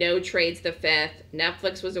 No trades the 5th.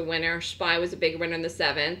 Netflix was a winner. SPY was a big winner on the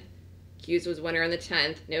 7th. Q's was winner on the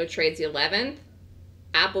 10th. No trades the 11th.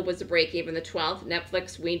 Apple was a break even the 12th.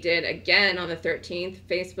 Netflix we did again on the 13th.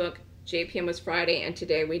 Facebook, JPM was Friday. And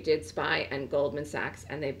today we did SPY and Goldman Sachs.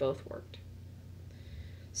 And they both worked.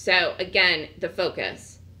 So again, the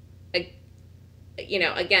focus,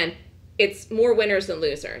 again, it's more winners than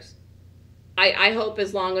losers. I hope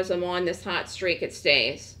as long as I'm on this hot streak, it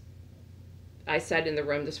stays. I said in the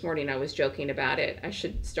room this morning, I was joking about it. I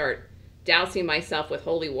should start dousing myself with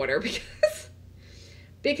holy water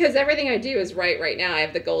because everything I do is right now. I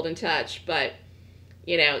have the golden touch, but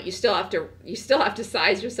you still have to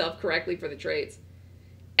size yourself correctly for the trades.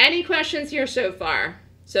 Any questions here so far?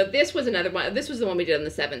 So this was another one. This was the one we did on the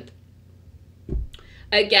 7th.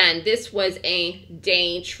 Again, this was a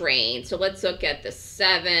day trade. So let's look at the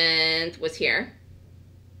 7th was here.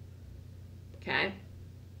 Okay.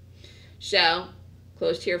 So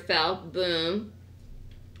closed here, fell, boom.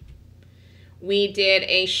 We did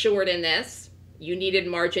a short in this. You needed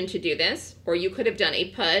margin to do this, or you could have done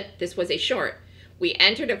a put. This was a short. We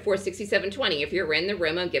entered at 467.20. If you're in the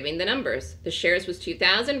room, I'm giving the numbers. The shares was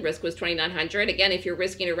 2,000, risk was 2,900. Again, if you're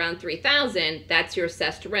risking around 3,000, that's your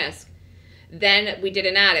assessed risk. Then we did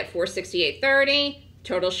an ad at 468.30.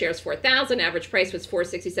 Total shares 4,000. Average price was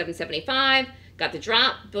 467.75. Got the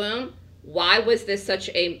drop. Boom. Why was this such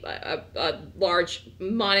a large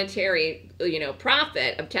monetary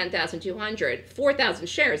profit of 10,200? 4,000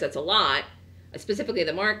 shares. That's a lot, specifically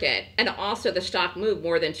the market, and also the stock moved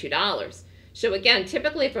more than $2. So again,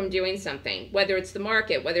 typically if I'm doing something, whether it's the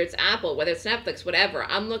market, whether it's Apple, whether it's Netflix, whatever,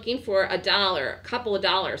 I'm looking for $1, a couple of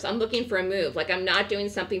dollars. I'm looking for a move. Like I'm not doing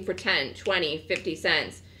something for 10, 20, 50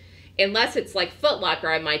 cents. Unless it's like Foot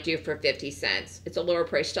Locker, I might do for 50 cents. It's a lower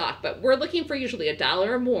price stock, but we're looking for usually $1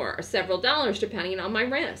 or more, or several dollars depending on my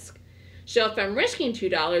risk. So if I'm risking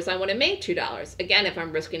 $2, I want to make $2. Again, if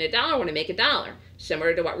I'm risking $1, I want to make $1.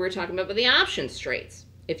 Similar to what we were talking about with the options trades.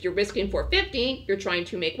 If you're risking $4.50, you're trying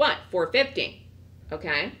to make what? $4.50.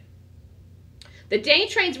 Okay? The day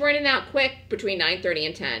trades were in and out quick between 9:30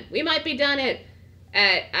 and 10. We might be done at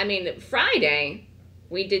Friday,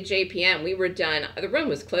 we did JPM. We were done. The room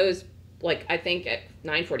was closed, like, I think at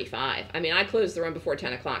 9:45. I mean, I closed the room before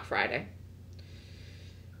 10 o'clock Friday.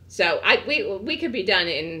 So we could be done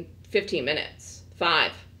in 15 minutes,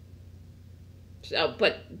 5. So,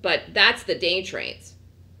 but that's the day trades.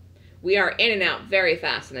 We are in and out very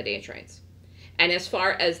fast in the day trades. And as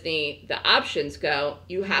far as the options go,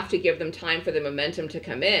 you have to give them time for the momentum to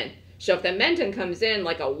come in. So if the momentum comes in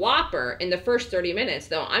like a whopper in the first 30 minutes,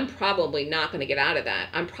 though, I'm probably not going to get out of that.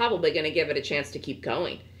 I'm probably going to give it a chance to keep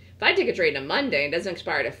going. If I take a trade on Monday and it doesn't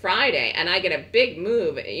expire to Friday and I get a big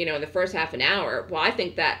move, in the first half an hour, well, I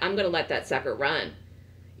think that I'm going to let that sucker run,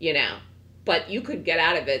 But you could get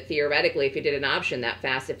out of it theoretically if you did an option that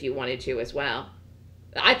fast if you wanted to as well.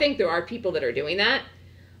 I think there are people that are doing that.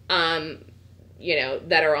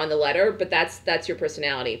 That are on the letter, but that's your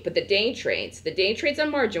personality. But the day trades on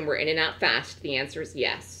margin were in and out fast. The answer is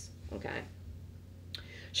yes. Okay.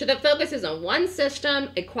 So the focus is on one system,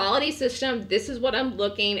 a quality system. This is what I'm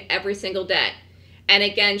looking every single day. And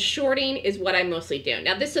again, shorting is what I mostly do.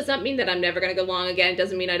 Now, this does not mean that I'm never going to go long again. It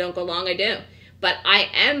doesn't mean I don't go long. I do. But I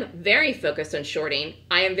am very focused on shorting.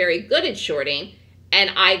 I am very good at shorting. And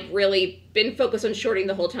I've really been focused on shorting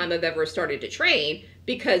the whole time I've ever started to trade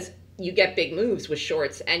because you get big moves with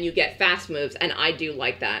shorts and you get fast moves, and I do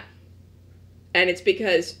like that. And it's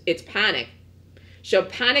because it's panic. So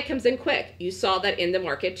panic comes in quick. You saw that in the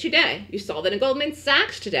market today. You saw that in Goldman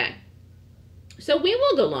Sachs today. So we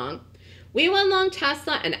will go long. We went long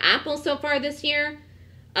Tesla and Apple so far this year.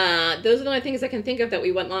 Those are the only things I can think of that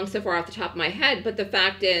we went long so far off the top of my head. But the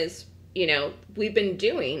fact is, we've been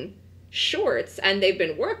doing shorts and they've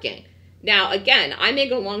been working. Now, again, I may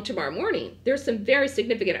go long tomorrow morning. There's some very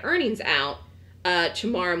significant earnings out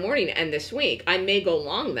tomorrow morning and this week. I may go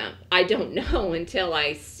long them. I don't know until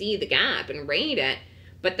I see the gap and rate it.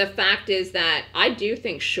 But the fact is that I do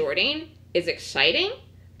think shorting is exciting.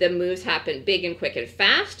 The moves happen big and quick and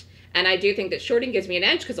fast. And I do think that shorting gives me an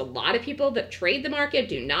edge because a lot of people that trade the market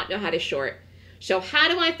do not know how to short. So how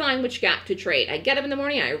do I find which gap to trade? I get up in the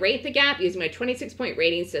morning, I rate the gap using my 26-point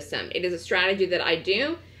rating system. It is a strategy that I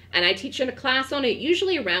do. And I teach in a class on it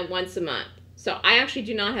usually around once a month. So I actually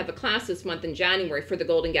do not have a class this month in January for the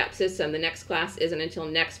Golden Gap system. The next class isn't until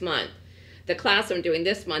next month. The class I'm doing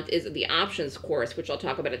this month is the options course, which I'll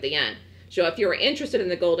talk about at the end. So if you're interested in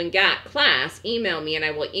the Golden Gap class, email me and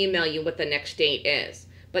I will email you what the next date is.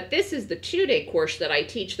 But this is the 2-day course that I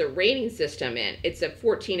teach the rating system in. It's a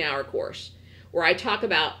 14-hour course where I talk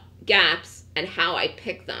about gaps and how I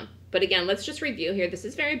pick them. But again, let's just review here. This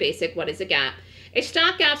is very basic. What is a gap? A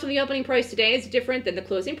stock gap from the opening price today is different than the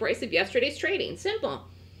closing price of yesterday's trading. Simple.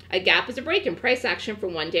 A gap is a break in price action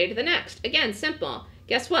from one day to the next. Again, simple.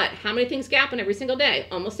 Guess what? How many things gap on every single day?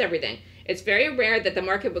 Almost everything. It's very rare that the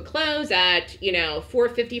market would close at,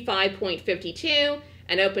 455.52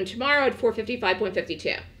 and open tomorrow at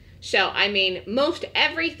 455.52. So, I mean, most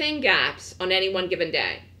everything gaps on any one given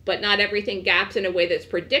day, but not everything gaps in a way that's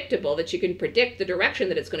predictable, that you can predict the direction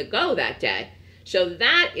that it's going to go that day. So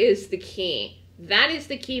that is the key. That is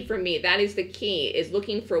the key for me. That is the key, is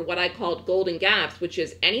looking for what I called golden gaps, which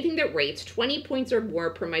is anything that rates 20 points or more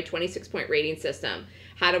per my 26-point rating system.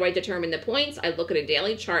 How do I determine the points? I look at a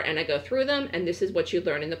daily chart and I go through them, and this is what you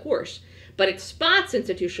learn in the course. But it spots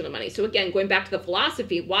institutional money. So again, going back to the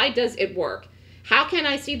philosophy, why does it work? How can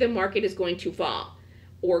I see the market is going to fall?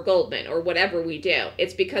 Or Goldman, or whatever we do?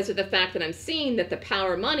 It's because of the fact that I'm seeing that the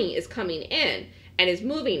power money is coming in and is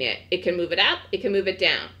moving it. It can move it up, it can move it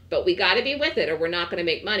down. But we got to be with it or we're not going to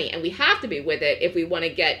make money. And we have to be with it if we want to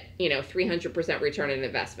get, 300% return on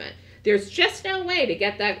investment. There's just no way to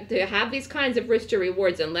get that, to have these kinds of risk to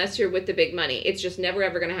rewards unless you're with the big money. It's just never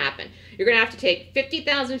ever going to happen. You're going to have to take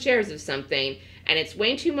 50,000 shares of something, and it's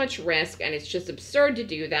way too much risk, and it's just absurd to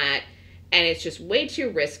do that. And it's just way too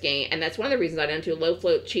risky. And that's one of the reasons I don't do low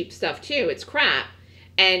float cheap stuff too. It's crap.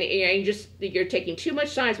 And you're taking too much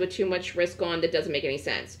size with too much risk on that doesn't make any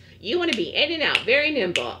sense. You want to be in and out, very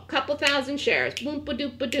nimble, a couple thousand shares, boom,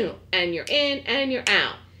 ba-doop, ba-doom, and you're in and you're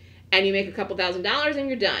out. And you make a couple $1,000s and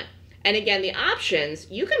you're done. And again, the options,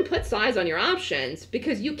 you can put size on your options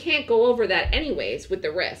because you can't go over that anyways with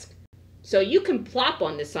the risk. So you can plop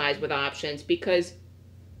on the size with options because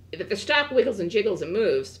if the stock wiggles and jiggles and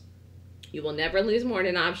moves, you will never lose more in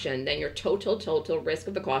an option than your total risk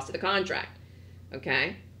of the cost of the contract.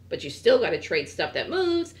 Okay? but you still got to trade stuff that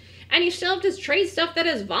moves, and you still have to trade stuff that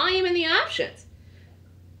has volume in the options.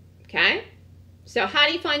 Okay? So how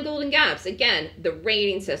do you find golden gaps? Again, the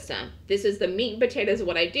rating system. This is the meat and potatoes of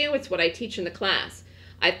what I do. It's what I teach in the class.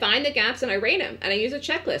 I find the gaps and I rate them, and I use a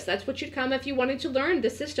checklist. That's what you'd come if you wanted to learn the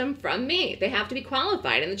system from me. They have to be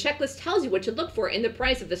qualified, and the checklist tells you what to look for in the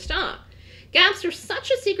price of the stock. Gaps are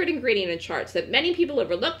such a secret ingredient in charts that many people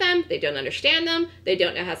overlook them. They don't understand them. They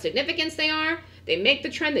don't know how significant they are. They make the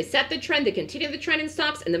trend, they set the trend, they continue the trend in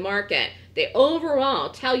stocks and the market. They overall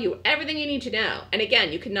tell you everything you need to know. And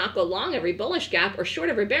again, you cannot go long every bullish gap or short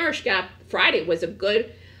every bearish gap. Friday was a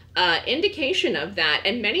good indication of that,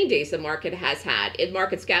 and many days the market has had.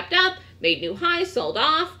 Market's gapped up, made new highs, sold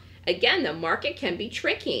off. Again, the market can be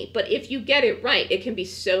tricky, but if you get it right, it can be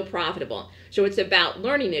so profitable. So it's about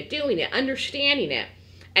learning it, doing it, understanding it.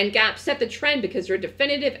 And gaps set the trend because they're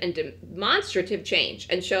definitive and demonstrative change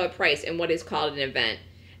and show a price in what is called an event.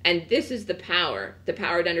 And this is the power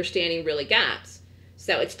of understanding really gaps.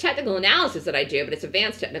 So it's technical analysis that I do, but it's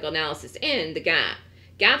advanced technical analysis in the gap.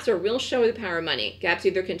 Gaps are a real show of the power of money. Gaps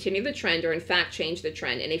either continue the trend or in fact change the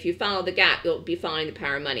trend. And if you follow the gap, you'll be following the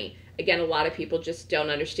power of money. Again, a lot of people just don't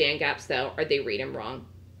understand gaps though, or they read them wrong.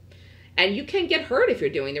 And you can get hurt if you're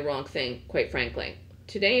doing the wrong thing, quite frankly.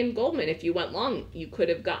 Today in Goldman, if you went long, you could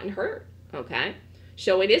have gotten hurt, okay?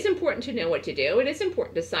 So it is important to know what to do. It is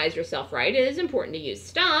important to size yourself right. It is important to use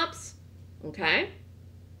stops, okay?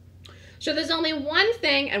 So there's only one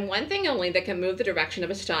thing and one thing only that can move the direction of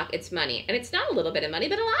a stock. It's money. And it's not a little bit of money,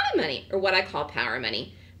 but a lot of money, or what I call power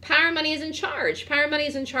money. Power money is in charge. Power money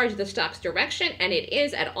is in charge of the stock's direction, and it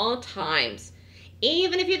is at all times.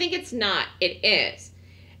 Even if you think it's not, it is.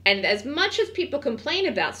 And as much as people complain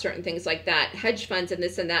about certain things like that, hedge funds and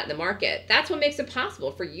this and that in the market, that's what makes it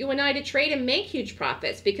possible for you and I to trade and make huge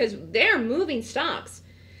profits, because they're moving stocks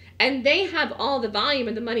and they have all the volume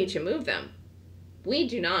and the money to move them. We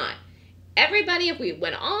do not. Everybody, if we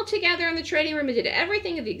went all together in the trading room and did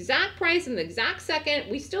everything at the exact price in the exact second,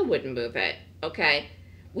 we still wouldn't move it, okay?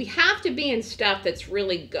 We have to be in stuff that's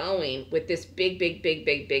really going with this big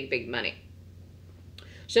money.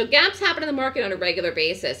 So gaps happen in the market on a regular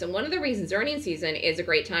basis, and one of the reasons earnings season is a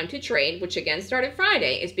great time to trade, which again started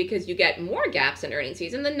Friday, is because you get more gaps in earnings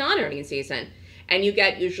season than non-earnings season, and you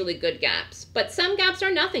get usually good gaps. But some gaps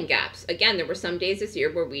are nothing gaps. Again, there were some days this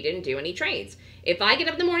year where we didn't do any trades. If I get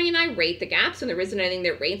up in the morning and I rate the gaps and there isn't anything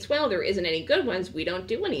that rates well, there isn't any good ones, we don't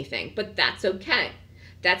do anything, but that's okay.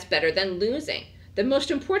 That's better than losing. The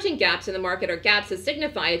most important gaps in the market are gaps that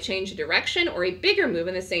signify a change of direction or a bigger move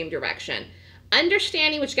in the same direction.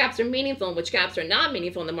 Understanding which gaps are meaningful and which gaps are not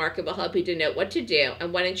meaningful in the market will help you to know what to do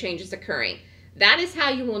and when a change is occurring. That is how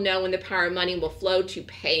you will know when the power of money will flow to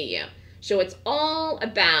pay you. So it's all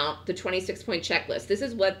about the 26-point checklist. This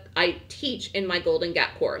is what I teach in my Golden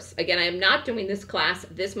Gap course. Again, I am not doing this class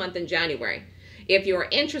this month in January. If you are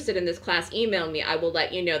interested in this class, email me. I will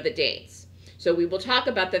let you know the dates. So we will talk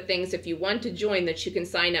about the things, if you want to join, that you can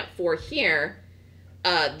sign up for here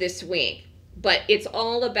this week. But it's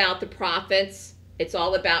all about the profits. It's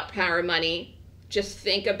all about power money. Just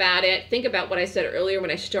think about it. Think about what I said earlier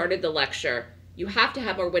when I started the lecture. You have to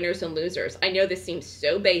have our winners and losers. I know this seems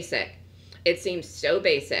so basic. It seems so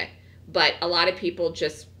basic, but a lot of people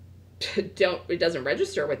just don't, it doesn't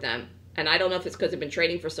register with them. And I don't know if it's because they've been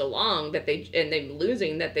trading for so long that they're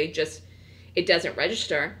losing that it doesn't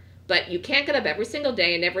register. But you can't get up every single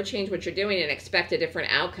day and never change what you're doing and expect a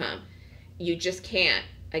different outcome. You just can't.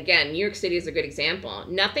 Again, New York City is a good example.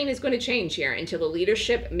 Nothing is going to change here until the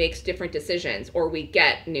leadership makes different decisions or we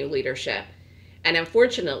get new leadership. And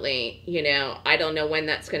unfortunately, you know, I don't know when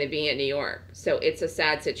that's going to be in New York. So it's a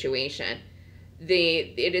sad situation.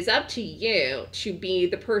 It is up to you to be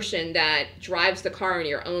the person that drives the car in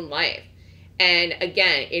your own life. And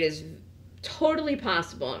again, it is totally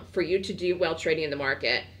possible for you to do well trading in the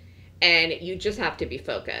market. And you just have to be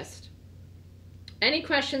focused. Any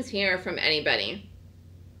questions here from anybody?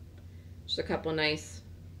 Just a couple nice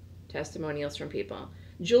testimonials from people.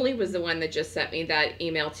 Julie was the one that just sent me that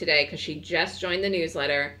email today because she just joined the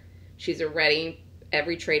newsletter. She's already,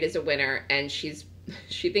 every trade is a winner, and she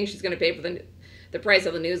thinks she's going to pay for the price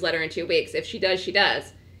of the newsletter in 2 weeks. If she does, she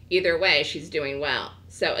does. Either way, she's doing well.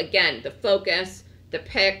 So again, the focus, the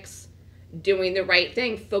picks, doing the right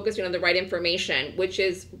thing, focusing on the right information, which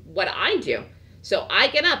is what I do. So I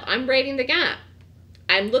get up, I'm rating the gap.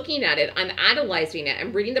 I'm looking at it, I'm analyzing it,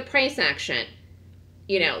 I'm reading the price action.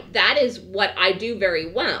 You know, that is what I do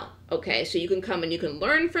very well. Okay, so you can come and you can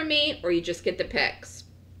learn from me, or you just get the picks.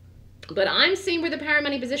 But I'm seeing where the power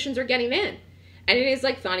money positions are getting in. And it is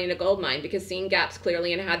like finding a gold mine, because seeing gaps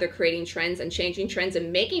clearly and how they're creating trends and changing trends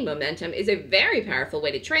and making momentum is a very powerful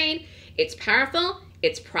way to trade. It's powerful.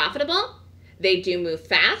 It's profitable. They do move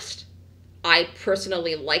fast. I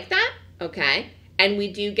personally like that, okay? And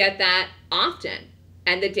we do get that often.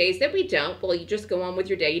 And the days that we don't, well, you just go on with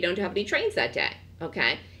your day. You don't have any trades that day,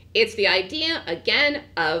 okay? It's the idea, again,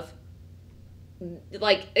 of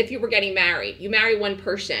like if you were getting married. You marry one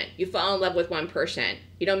person. You fall in love with one person.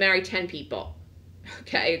 You don't marry 10 people,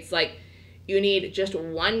 okay? It's like you need just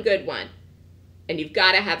one good one, and you've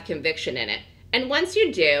got to have conviction in it. And once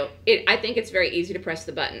you do, I think it's very easy to press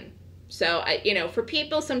the button. So, you know, for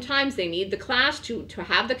people, sometimes they need the class to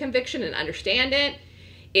have the conviction and understand it.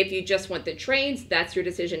 If you just want the trades, that's your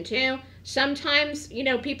decision too. Sometimes, you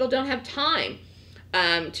know, people don't have time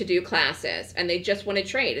to do classes, and they just want to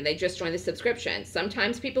trade, and they just join the subscription.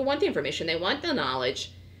 Sometimes people want the information. They want the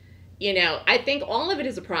knowledge. You know, I think all of it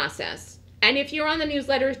is a process. And if you're on the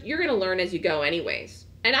newsletter, you're going to learn as you go anyways.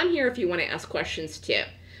 And I'm here if you want to ask questions too.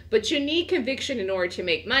 But you need conviction in order to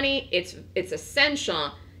make money. It's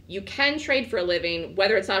essential. You can trade for a living,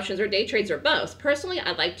 whether it's options or day trades or both. Personally,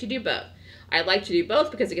 I like to do both. I like to do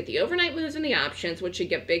both because I get the overnight moves and the options, which you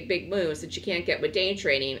get big moves that you can't get with day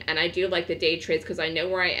trading. And I do like the day trades because I know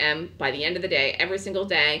where I am by the end of the day, every single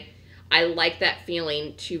day. I like that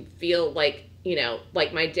feeling, to feel like, you know,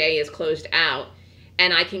 like my day is closed out.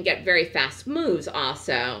 And I can get very fast moves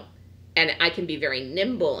also. And I can be very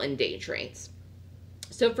nimble in day trades.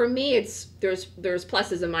 So for me, there's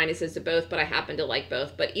pluses and minuses to both, but I happen to like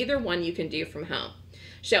both. But either one you can do from home.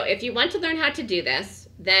 So if you want to learn how to do this,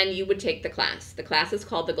 then you would take the class. The class is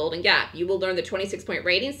called the Golden Gap. You will learn the 26-point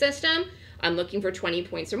rating system. I'm looking for 20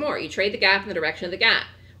 points or more. You trade the gap in the direction of the gap.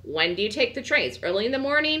 When do you take the trades? Early in the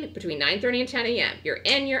morning, between 9:30 and 10 a.m. You're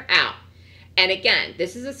in, you're out. And again,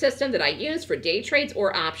 this is a system that I use for day trades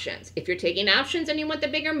or options. If you're taking options and you want the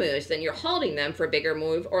bigger moves, then you're holding them for a bigger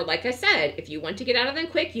move. Or like I said, if you want to get out of them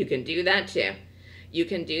quick, you can do that too. You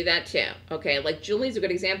can do that too. Okay, like Julie's a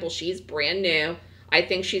good example. She's brand new. I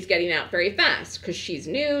think she's getting out very fast because she's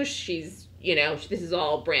new. She's, you know, this is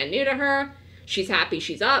all brand new to her. She's happy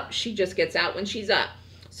she's up. She just gets out when she's up.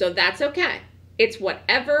 So that's okay. It's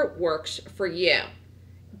whatever works for you.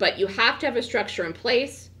 But you have to have a structure in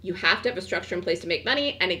place. You have to have a structure in place to make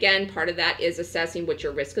money. And again, part of that is assessing what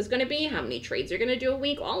your risk is going to be, how many trades you're going to do a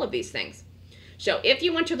week, all of these things. So if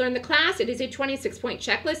you want to learn the class, it is a 26-point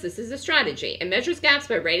checklist. This is a strategy. It measures gaps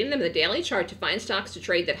by rating them in the daily chart to find stocks to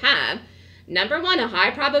trade that have, number one, a high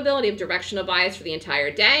probability of directional bias for the entire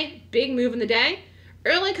day, big move in the day,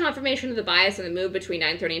 early confirmation of the bias in the move between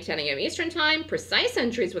 9:30 and 10 a.m. Eastern Time, precise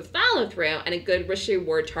entries with follow-through, and a good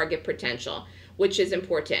risk-reward target potential, which is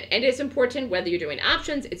important. And it's important whether you're doing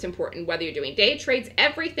options, it's important whether you're doing day trades,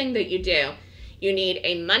 everything that you do, you need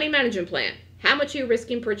a money management plan. How much are you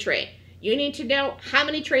risking per trade? You need to know how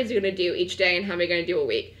many trades you're going to do each day and how many you're going to do a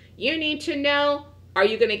week. You need to know, are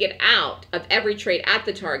you going to get out of every trade at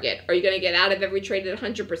the target? Are you going to get out of every trade at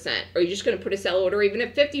 100%? Or are you just going to put a sell order even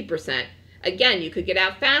at 50%? Again, you could get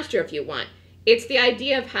out faster if you want. It's the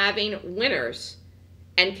idea of having winners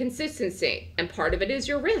and consistency. And part of it is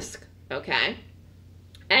your risk, okay?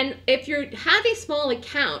 And if you have a small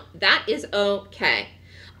account, that is okay.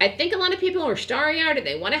 I think a lot of people are starry-eyed and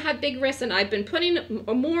they want to have big risks, and I've been putting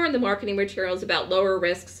more in the marketing materials about lower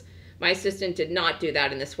risks. My assistant did not do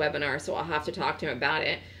that in this webinar, so I'll have to talk to him about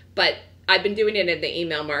it. But I've been doing it in the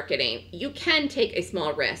email marketing. You can take a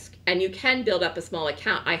small risk and you can build up a small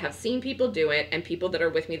account. I have seen people do it and people that are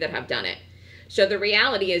with me that have done it. So the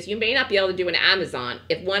reality is you may not be able to do an Amazon.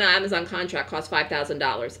 If one Amazon contract costs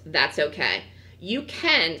 $5,000, that's okay. You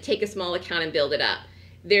can take a small account and build it up.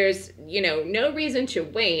 There's, you know, no reason to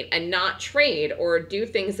wait and not trade or do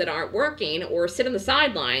things that aren't working or sit on the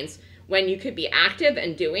sidelines when you could be active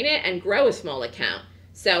and doing it and grow a small account.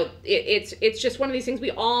 So it's just one of these things.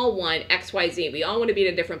 We all want XYZ. We all want to be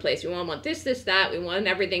in a different place. We all want this, that. We want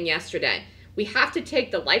everything yesterday. We have to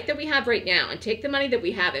take the life that we have right now and take the money that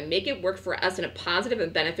we have and make it work for us in a positive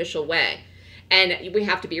and beneficial way. And we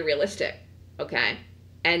have to be realistic, okay?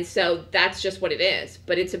 And so that's just what it is.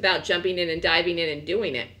 But it's about jumping in and diving in and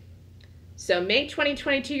doing it. So make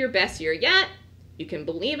 2022 your best year yet. You can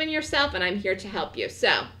believe in yourself, and I'm here to help you.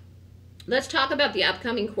 So let's talk about the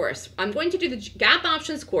upcoming course. I'm going to do the Gap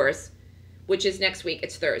Options course, which is next week.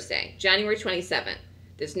 It's Thursday, January 27th.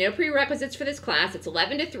 There's no prerequisites for this class. It's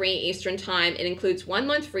 11 to 3 Eastern Time. It includes 1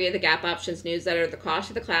 month free of the Gap Options newsletter. The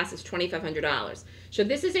cost of the class is $2,500. So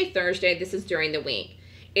this is a Thursday. This is during the week.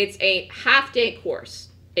 It's a half-day course.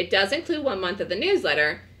 It does include 1 month of the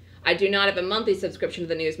newsletter. I do not have a monthly subscription to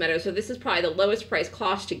the newsletter, so this is probably the lowest price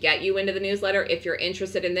cost to get you into the newsletter if you're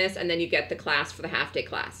interested in this, and then you get the class for the half-day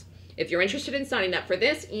class. If you're interested in signing up for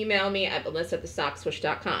this, email me at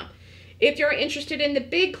melissa@thestockswoosh.com. If you're interested in the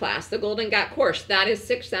big class, the Golden Gap course, that is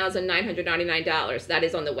 $6,999. That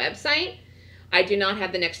is on the website. I do not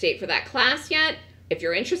have the next date for that class yet. If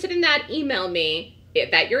you're interested in that, email me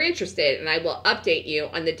that you're interested, and I will update you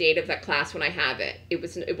on the date of that class when I have it.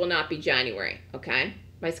 It will not be January, okay?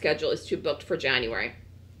 My schedule is too booked for January.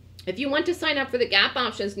 If you want to sign up for the Gap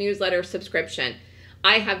Options newsletter subscription,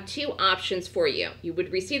 I have two options for you. You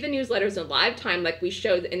would receive the newsletters in live time like we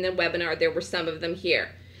showed in the webinar. There were some of them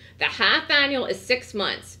here. The half annual is 6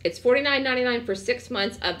 months. It's $49.99 for 6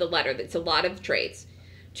 months of the letter. That's a lot of trades.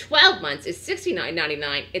 12 months is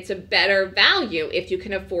 $69.99. It's a better value if you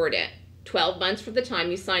can afford it. 12 months from the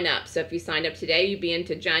time you sign up. So if you sign up today, you'd be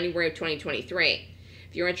into January of 2023.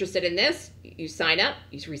 If you're interested in this, you sign up,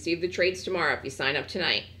 you receive the trades tomorrow if you sign up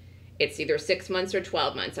tonight. It's either 6 months or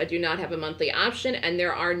 12 months. I do not have a monthly option, and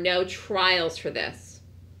there are no trials for this,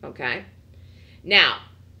 okay? Now,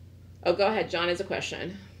 oh, go ahead. John has a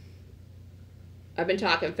question. I've been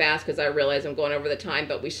talking fast because I realize I'm going over the time,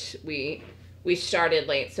 but we started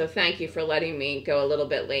late, so thank you for letting me go a little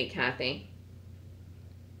bit late, Kathy.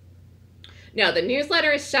 No, the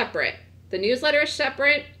newsletter is separate. The newsletter is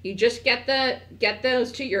separate. You just get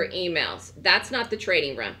those to your emails. That's not the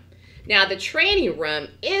trading room. Now, the trading room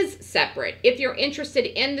is separate. If you're interested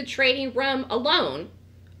in the trading room alone,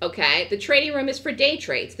 okay, the trading room is for day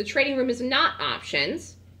trades. The trading room is not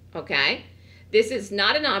options, okay? This is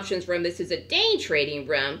not an options room. This is a day trading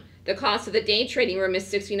room. The cost of the day trading room is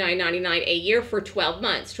 $69.99 a year for 12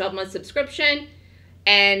 months, 12-month subscription.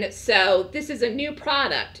 And so this is a new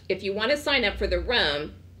product. If you want to sign up for the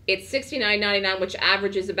room, it's $69.99, which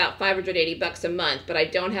averages about $580 a month, but I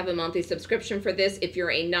don't have a monthly subscription for this if you're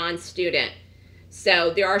a non-student.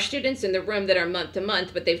 So there are students in the room that are month to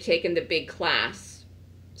month, but they've taken the big class.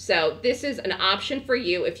 So this is an option for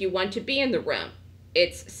you if you want to be in the room.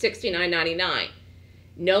 It's $69.99.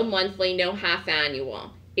 No monthly, no half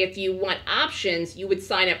annual. If you want options, you would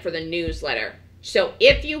sign up for the newsletter. So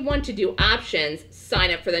if you want to do options, sign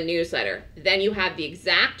up for the newsletter. Then you have the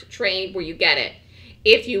exact trade where you get it.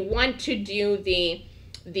 If you want to do the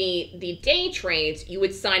day trades, you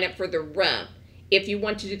would sign up for the room. If you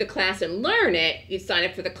want to do the class and learn it, you sign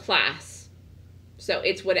up for the class. So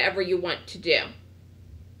it's whatever you want to do.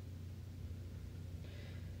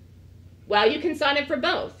 Well, you can sign up for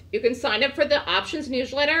both. You can sign up for the options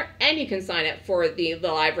newsletter, and you can sign up for the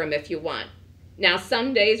live room if you want. Now,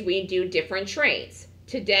 some days we do different trades.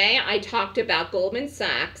 Today, I talked about Goldman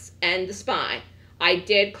Sachs and the SPY. I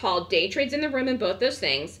did call day trades in the room in both those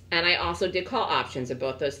things, and I also did call options in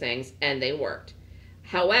both those things, and they worked.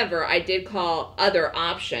 However, I did call other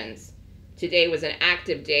options. Today was an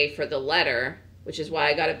active day for the letter, which is why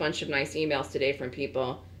I got a bunch of nice emails today from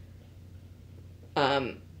people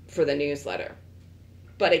for the newsletter.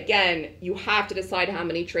 But again, you have to decide how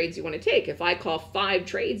many trades you want to take. If I call 5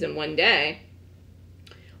 trades in one day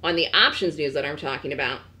on the options newsletter I'm talking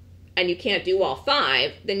about, and you can't do all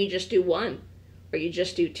 5, then you just do 1. Or you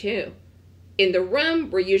just do 2. In the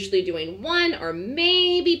room, we're usually doing 1 or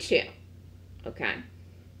maybe 2. Okay?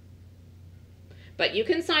 But you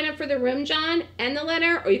can sign up for the room, John, and the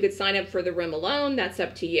letter, or you could sign up for the room alone. That's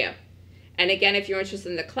up to you. And again, if you're interested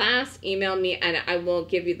in the class, email me and I will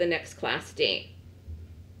give you the next class date.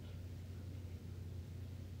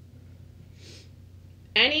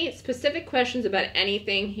 Any specific questions about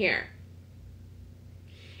anything here?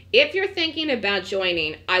 If you're thinking about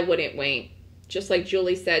joining, I wouldn't wait. Just like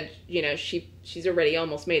Julie said, you know, she's already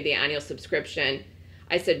almost made the annual subscription.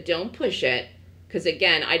 I said, don't push it, because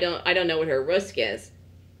again, I don't know what her risk is.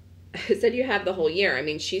 I said, you have the whole year. I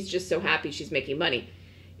mean, she's just so happy she's making money.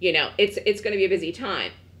 You know, it's going to be a busy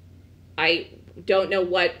time. I don't know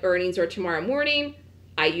what earnings are tomorrow morning.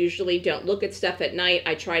 I usually don't look at stuff at night.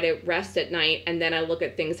 I try to rest at night, and then I look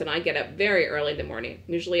at things, and I get up very early in the morning,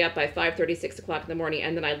 usually up by 5:30, 6 o'clock in the morning,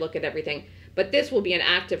 and then I look at everything. But this will be an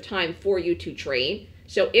active time for you to trade.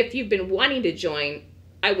 So if you've been wanting to join,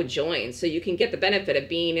 I would join so you can get the benefit of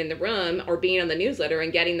being in the room or being on the newsletter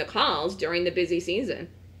and getting the calls during the busy season.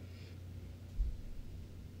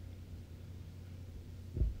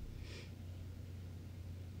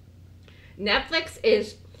 Netflix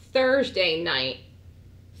is Thursday night,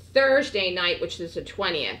 which is the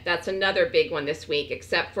 20th. That's another big one this week,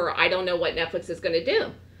 except for I don't know what Netflix is going to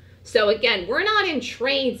do. So again, we're not in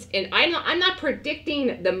trades, and I'm not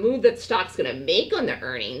predicting the move that stock's going to make on the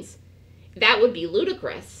earnings. That would be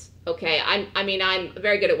ludicrous. Okay, I mean, I'm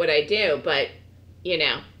very good at what I do, but you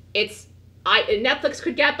know, it's Netflix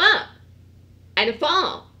could gap up and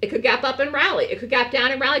fall. It could gap up and rally. It could gap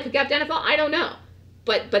down and rally. It could gap down and fall. I don't know.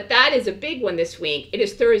 But that is a big one this week. It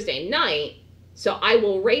is Thursday night. So I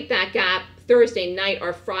will rate that gap Thursday night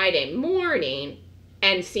or Friday morning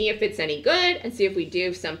and see if it's any good and see if we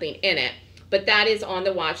do something in it. But that is on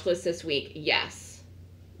the watch list this week. Yes,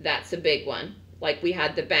 that's a big one. Like we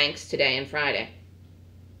had the banks today and Friday.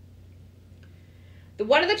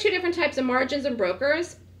 What are the two different types of margins and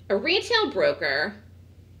brokers? A retail broker,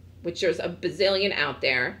 which there's a bazillion out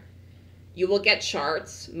there, you will get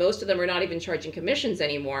charts. Most of them are not even charging commissions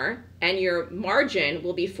anymore. And your margin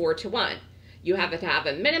will be 4-to-1. You have to have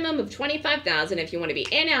a minimum of $25,000 if you want to be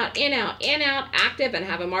in, out, in, out, in, out, active, and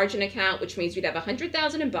have a margin account, which means you'd have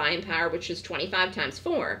 $100,000 in buying power, which is 25 times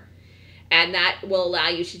 4. And that will allow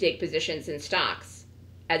you to take positions in stocks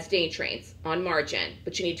as day trades on margin,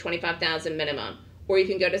 but you need $25,000 minimum. Or you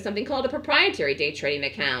can go to something called a proprietary day trading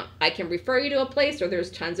account. I can refer you to a place, or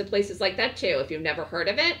there's tons of places like that too. If you've never heard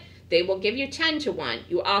of it, they will give you 10-to-1.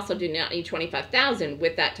 You also do not need $25,000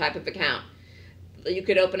 with that type of account. You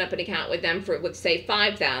could open up an account with them for, let's say,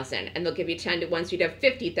 $5,000, and they'll give you 10-to-1, so you'd have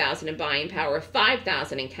 $50,000 in buying power,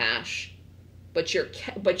 $5,000 in cash. But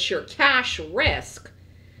your cash risk,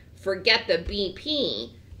 forget the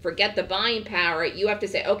BP, forget the buying power. You have to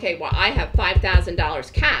say, okay, well, I have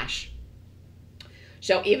 $5,000 cash.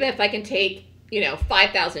 So even if I can take,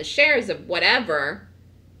 5,000 shares of whatever,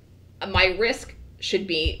 my risk should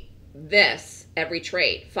be this every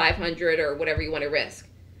trade, 500 or whatever you want to risk.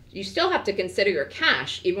 You still have to consider your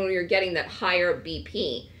cash, even when you're getting that higher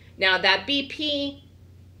BP. Now, that BP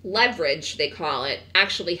leverage, they call it,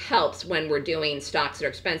 actually helps when we're doing stocks that are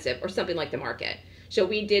expensive or something like the market. So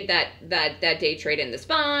we did that day trade in the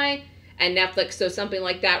SPY and Netflix, so something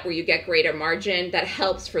like that where you get greater margin, that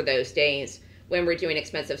helps for those days when we're doing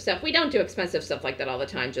expensive stuff. We don't do expensive stuff like that all the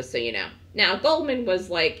time, just so you know. Now, Goldman was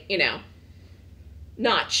like,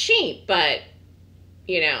 not cheap, but,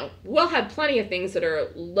 we'll have plenty of things that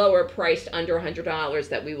are lower priced, under $100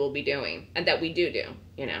 that we will be doing, and that we do,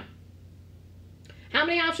 How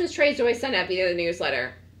many options trades do I send out via the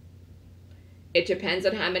newsletter? It depends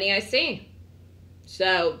on how many I see.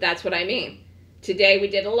 So that's what I mean. Today we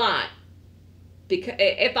did a lot. Because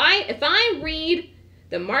if I read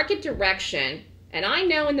the market direction and I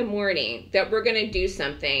know in the morning that we're going to do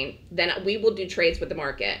something, then we will do trades with the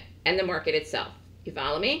market and the market itself. You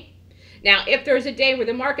follow me? Now, if there's a day where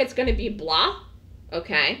the market's going to be blah,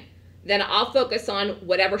 okay, then I'll focus on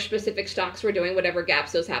whatever specific stocks we're doing, whatever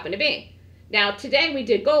gaps those happen to be. Now, today we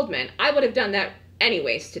did Goldman. I would have done that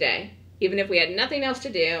anyways today. Even if we had nothing else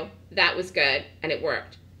to do, that was good and it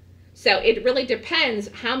worked. So it really depends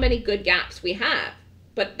how many good gaps we have.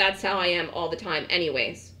 But that's how I am all the time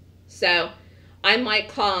anyways. So I might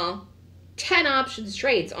call 10 options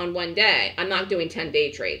trades on one day. I'm not doing 10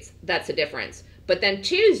 day trades. That's the difference. But then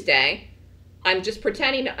Tuesday, I'm just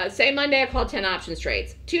pretending, say Monday I call 10 options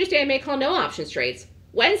trades. Tuesday I may call no options trades.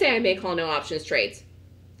 Wednesday I may call no options trades.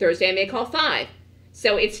 Thursday I may call 5.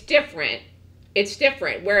 So it's different. It's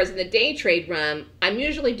different. Whereas in the day trade realm, I'm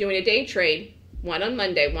usually doing a day trade, one on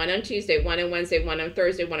Monday, one on Tuesday, one on Wednesday, one on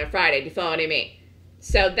Thursday, one on Friday. Do you follow what I mean?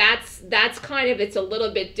 So that's kind of, it's a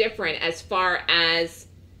little bit different as far as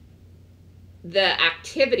the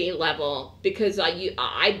activity level, because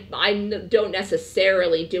I don't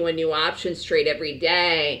necessarily do a new options trade every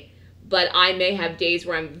day, but I may have days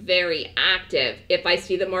where I'm very active. If I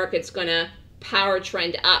see the market's going to power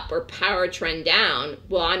trend up or power trend down,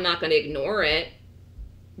 well, I'm not going to ignore it.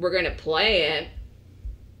 We're going to play it.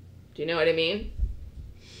 Do you know what I mean?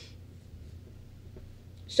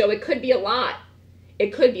 So it could be a lot.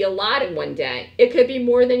 It could be a lot in one day. It could be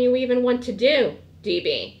more than you even want to do,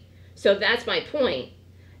 DB. So that's my point.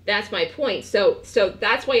 That's my point. So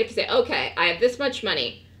that's why you have to say, okay, I have this much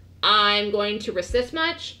money. I'm going to risk this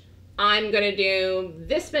much. I'm going to do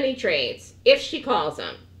this many trades if she calls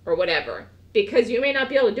them or whatever, because you may not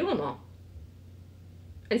be able to do them all.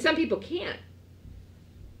 And some people can't.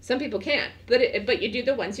 Some people can't, but you do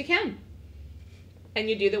the ones you can. And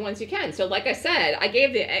you do the ones you can. So like I said, I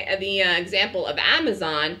gave the example of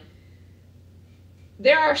Amazon.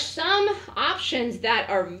 There are some options that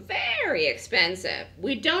are very expensive.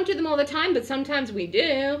 We don't do them all the time, but sometimes we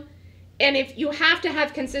do. And if you have to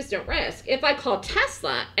have consistent risk, if I call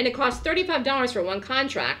Tesla and it costs $35 for one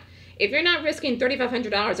contract, if you're not risking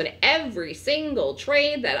 $3,500 on every single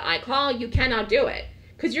trade that I call, you cannot do it,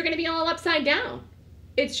 because you're going to be all upside down.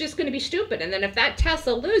 It's just going to be stupid. And then if that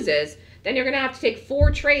Tesla loses, then you're going to have to take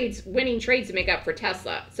 4 trades, winning trades, to make up for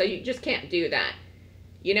Tesla. So you just can't do that.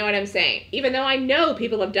 You know what I'm saying? Even though I know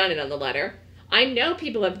people have done it on the letter, I know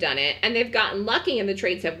people have done it and they've gotten lucky and the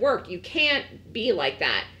trades have worked. You can't be like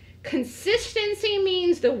that. Consistency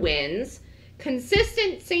means the wins.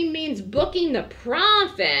 Consistency means booking the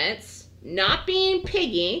profits, not being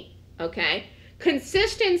piggy, okay?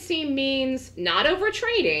 Consistency means not over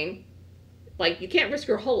trading. Like, you can't risk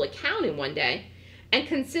your whole account in one day. And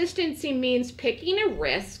consistency means picking a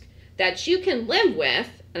risk that you can live with.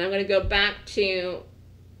 And I'm going to go back to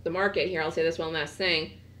the market here. I'll say this one last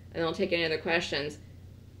thing, and then I'll take any other questions.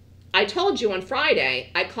 I told you on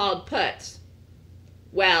Friday, I called puts.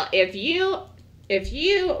 Well, if you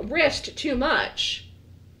risked too much,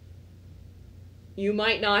 you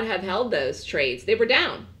might not have held those trades. They were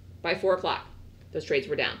down by 4 o'clock. Those trades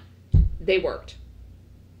were down. They worked.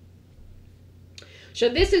 So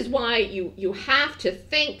this is why you have to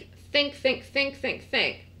think.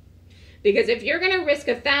 Because if you're going to risk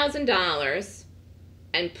 $1,000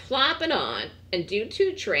 and plop it on and do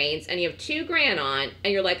 2 trades and you have $2,000 on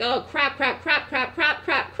and you're like, oh, crap,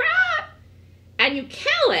 and you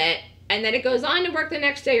kill it, and then it goes on to work the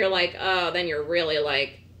next day, you're like, oh, then you're really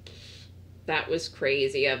like, that was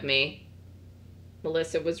crazy of me.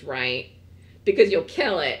 Melissa was right. Because you'll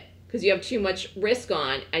kill it because you have too much risk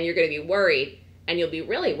on and you're going to be worried, and you'll be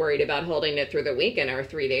really worried about holding it through the weekend or a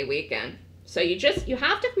 3-day weekend. So you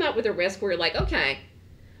have to come up with a risk where you're like, okay,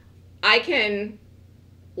 I can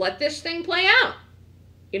let this thing play out.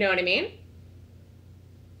 You know what I mean?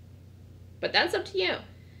 But that's up to you.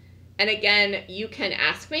 And again, you can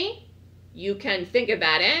ask me. You can think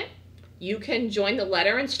about it. You can join the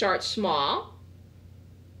letter and start small.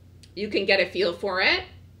 You can get a feel for it.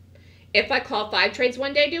 If I call 5 trades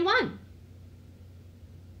one day, do 1.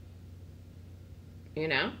 You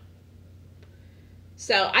know?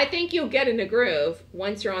 So I think you'll get in a groove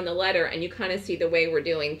once you're on the letter and you kind of see the way we're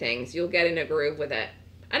doing things. You'll get in a groove with it.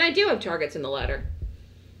 And I do have targets in the letter.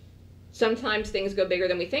 Sometimes things go bigger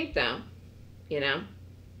than we think, though. You know?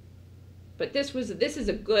 But this is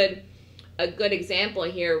a good example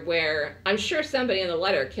here where I'm sure somebody in the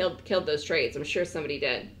letter killed those trades. I'm sure somebody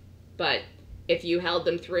did. But if you held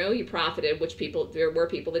them through, you profited, which there were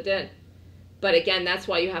people that did. But again, that's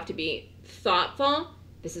why you have to be thoughtful.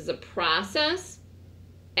 This is a process,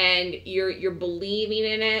 and you're believing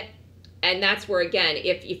in it. And that's where, again,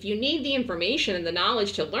 if you need the information and the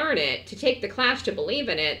knowledge to learn it, to take the class to believe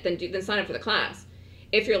in it, then sign up for the class.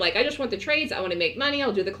 If you're like, I just want the trades, I want to make money,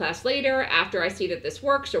 I'll do the class later after I see that this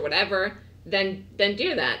works or whatever, then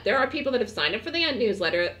do that. There are people that have signed up for the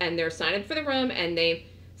newsletter and they're signed up for the room and they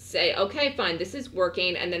say, okay, fine, this is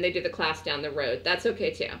working, and then they do the class down the road. That's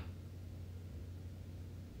okay too.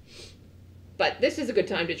 But this is a good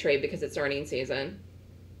time to trade because it's earnings season.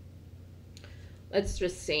 Let's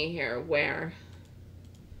just see here where,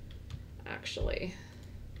 actually,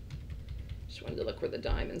 just wanted to look where the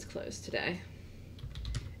diamonds closed today.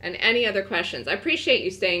 And any other questions? I appreciate you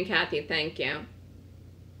staying, Kathy. Thank you.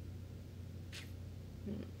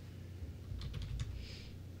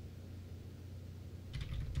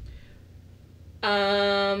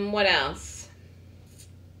 What else?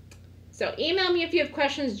 So email me if you have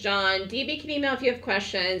questions, John. DB can email if you have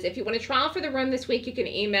questions. If you want a trial for the room this week, you can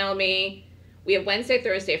email me. We have Wednesday,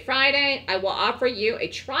 Thursday, Friday. I will offer you a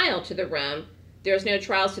trial to the room. There's no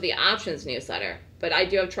trials to the options newsletter, but I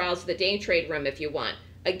do have trials to the day trade room if you want.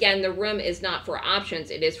 Again, the room is not for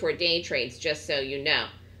options. It is for day trades, just so you know.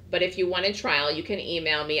 But if you want a trial, you can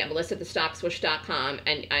email me at melissa@thestockswoosh.com,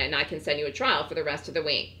 and I can send you a trial for the rest of the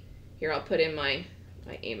week. Here, I'll put in my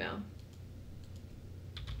email.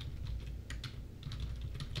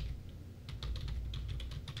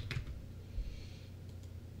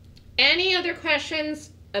 Any other questions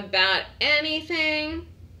about anything?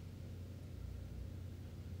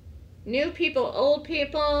 New people, old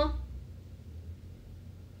people?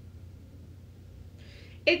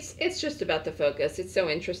 It's just about the focus. It's so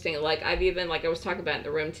interesting. Like I was talking about in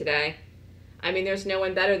the room today. I mean, there's no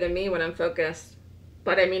one better than me when I'm focused.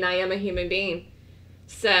 But I mean, I am a human being.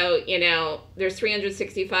 So, you know, there's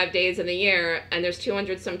 365 days in the year and there's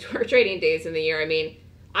 200 some trading days in the year. I mean,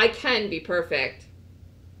 I can be perfect.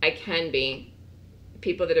 I can be.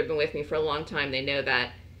 People that have been with me for a long time, they know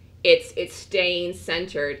that. It's staying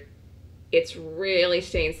centered. It's really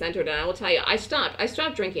staying centered. And I will tell you, I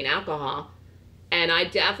stopped drinking alcohol. And I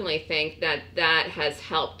definitely think that has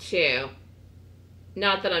helped too.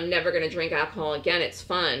 Not that I'm never going to drink alcohol again. It's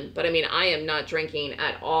fun. But I mean, I am not drinking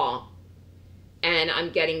at all. And I'm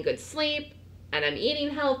getting good sleep. And I'm eating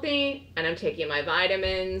healthy. And I'm taking my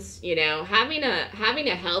vitamins. You know, having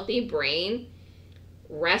a healthy brain,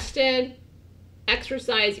 rested,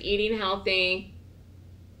 exercise, eating healthy.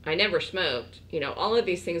 I never smoked. You know, all of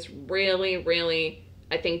these things really, really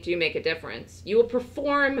I think, do make a difference. You will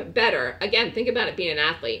perform better. Again, think about it being an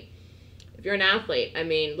athlete. If you're an athlete, I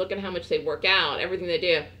mean, look at how much they work out, everything they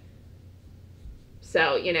do.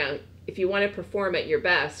 So, you know, if you want to perform at your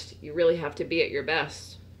best, you really have to be at your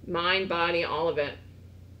best. Mind, body, all of it.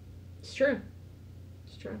 It's true.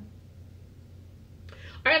 It's true.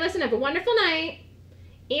 All right, listen, have a wonderful night.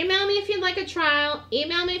 Email me if you'd like a trial.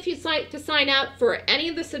 Email me if you'd like to sign up for any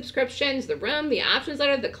of the subscriptions, the room, the options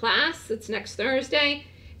letter, the class. It's next Thursday.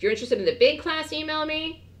 If you're interested in the big class, email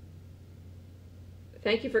me.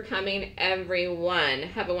 Thank you for coming, everyone.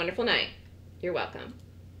 Have a wonderful night. You're welcome.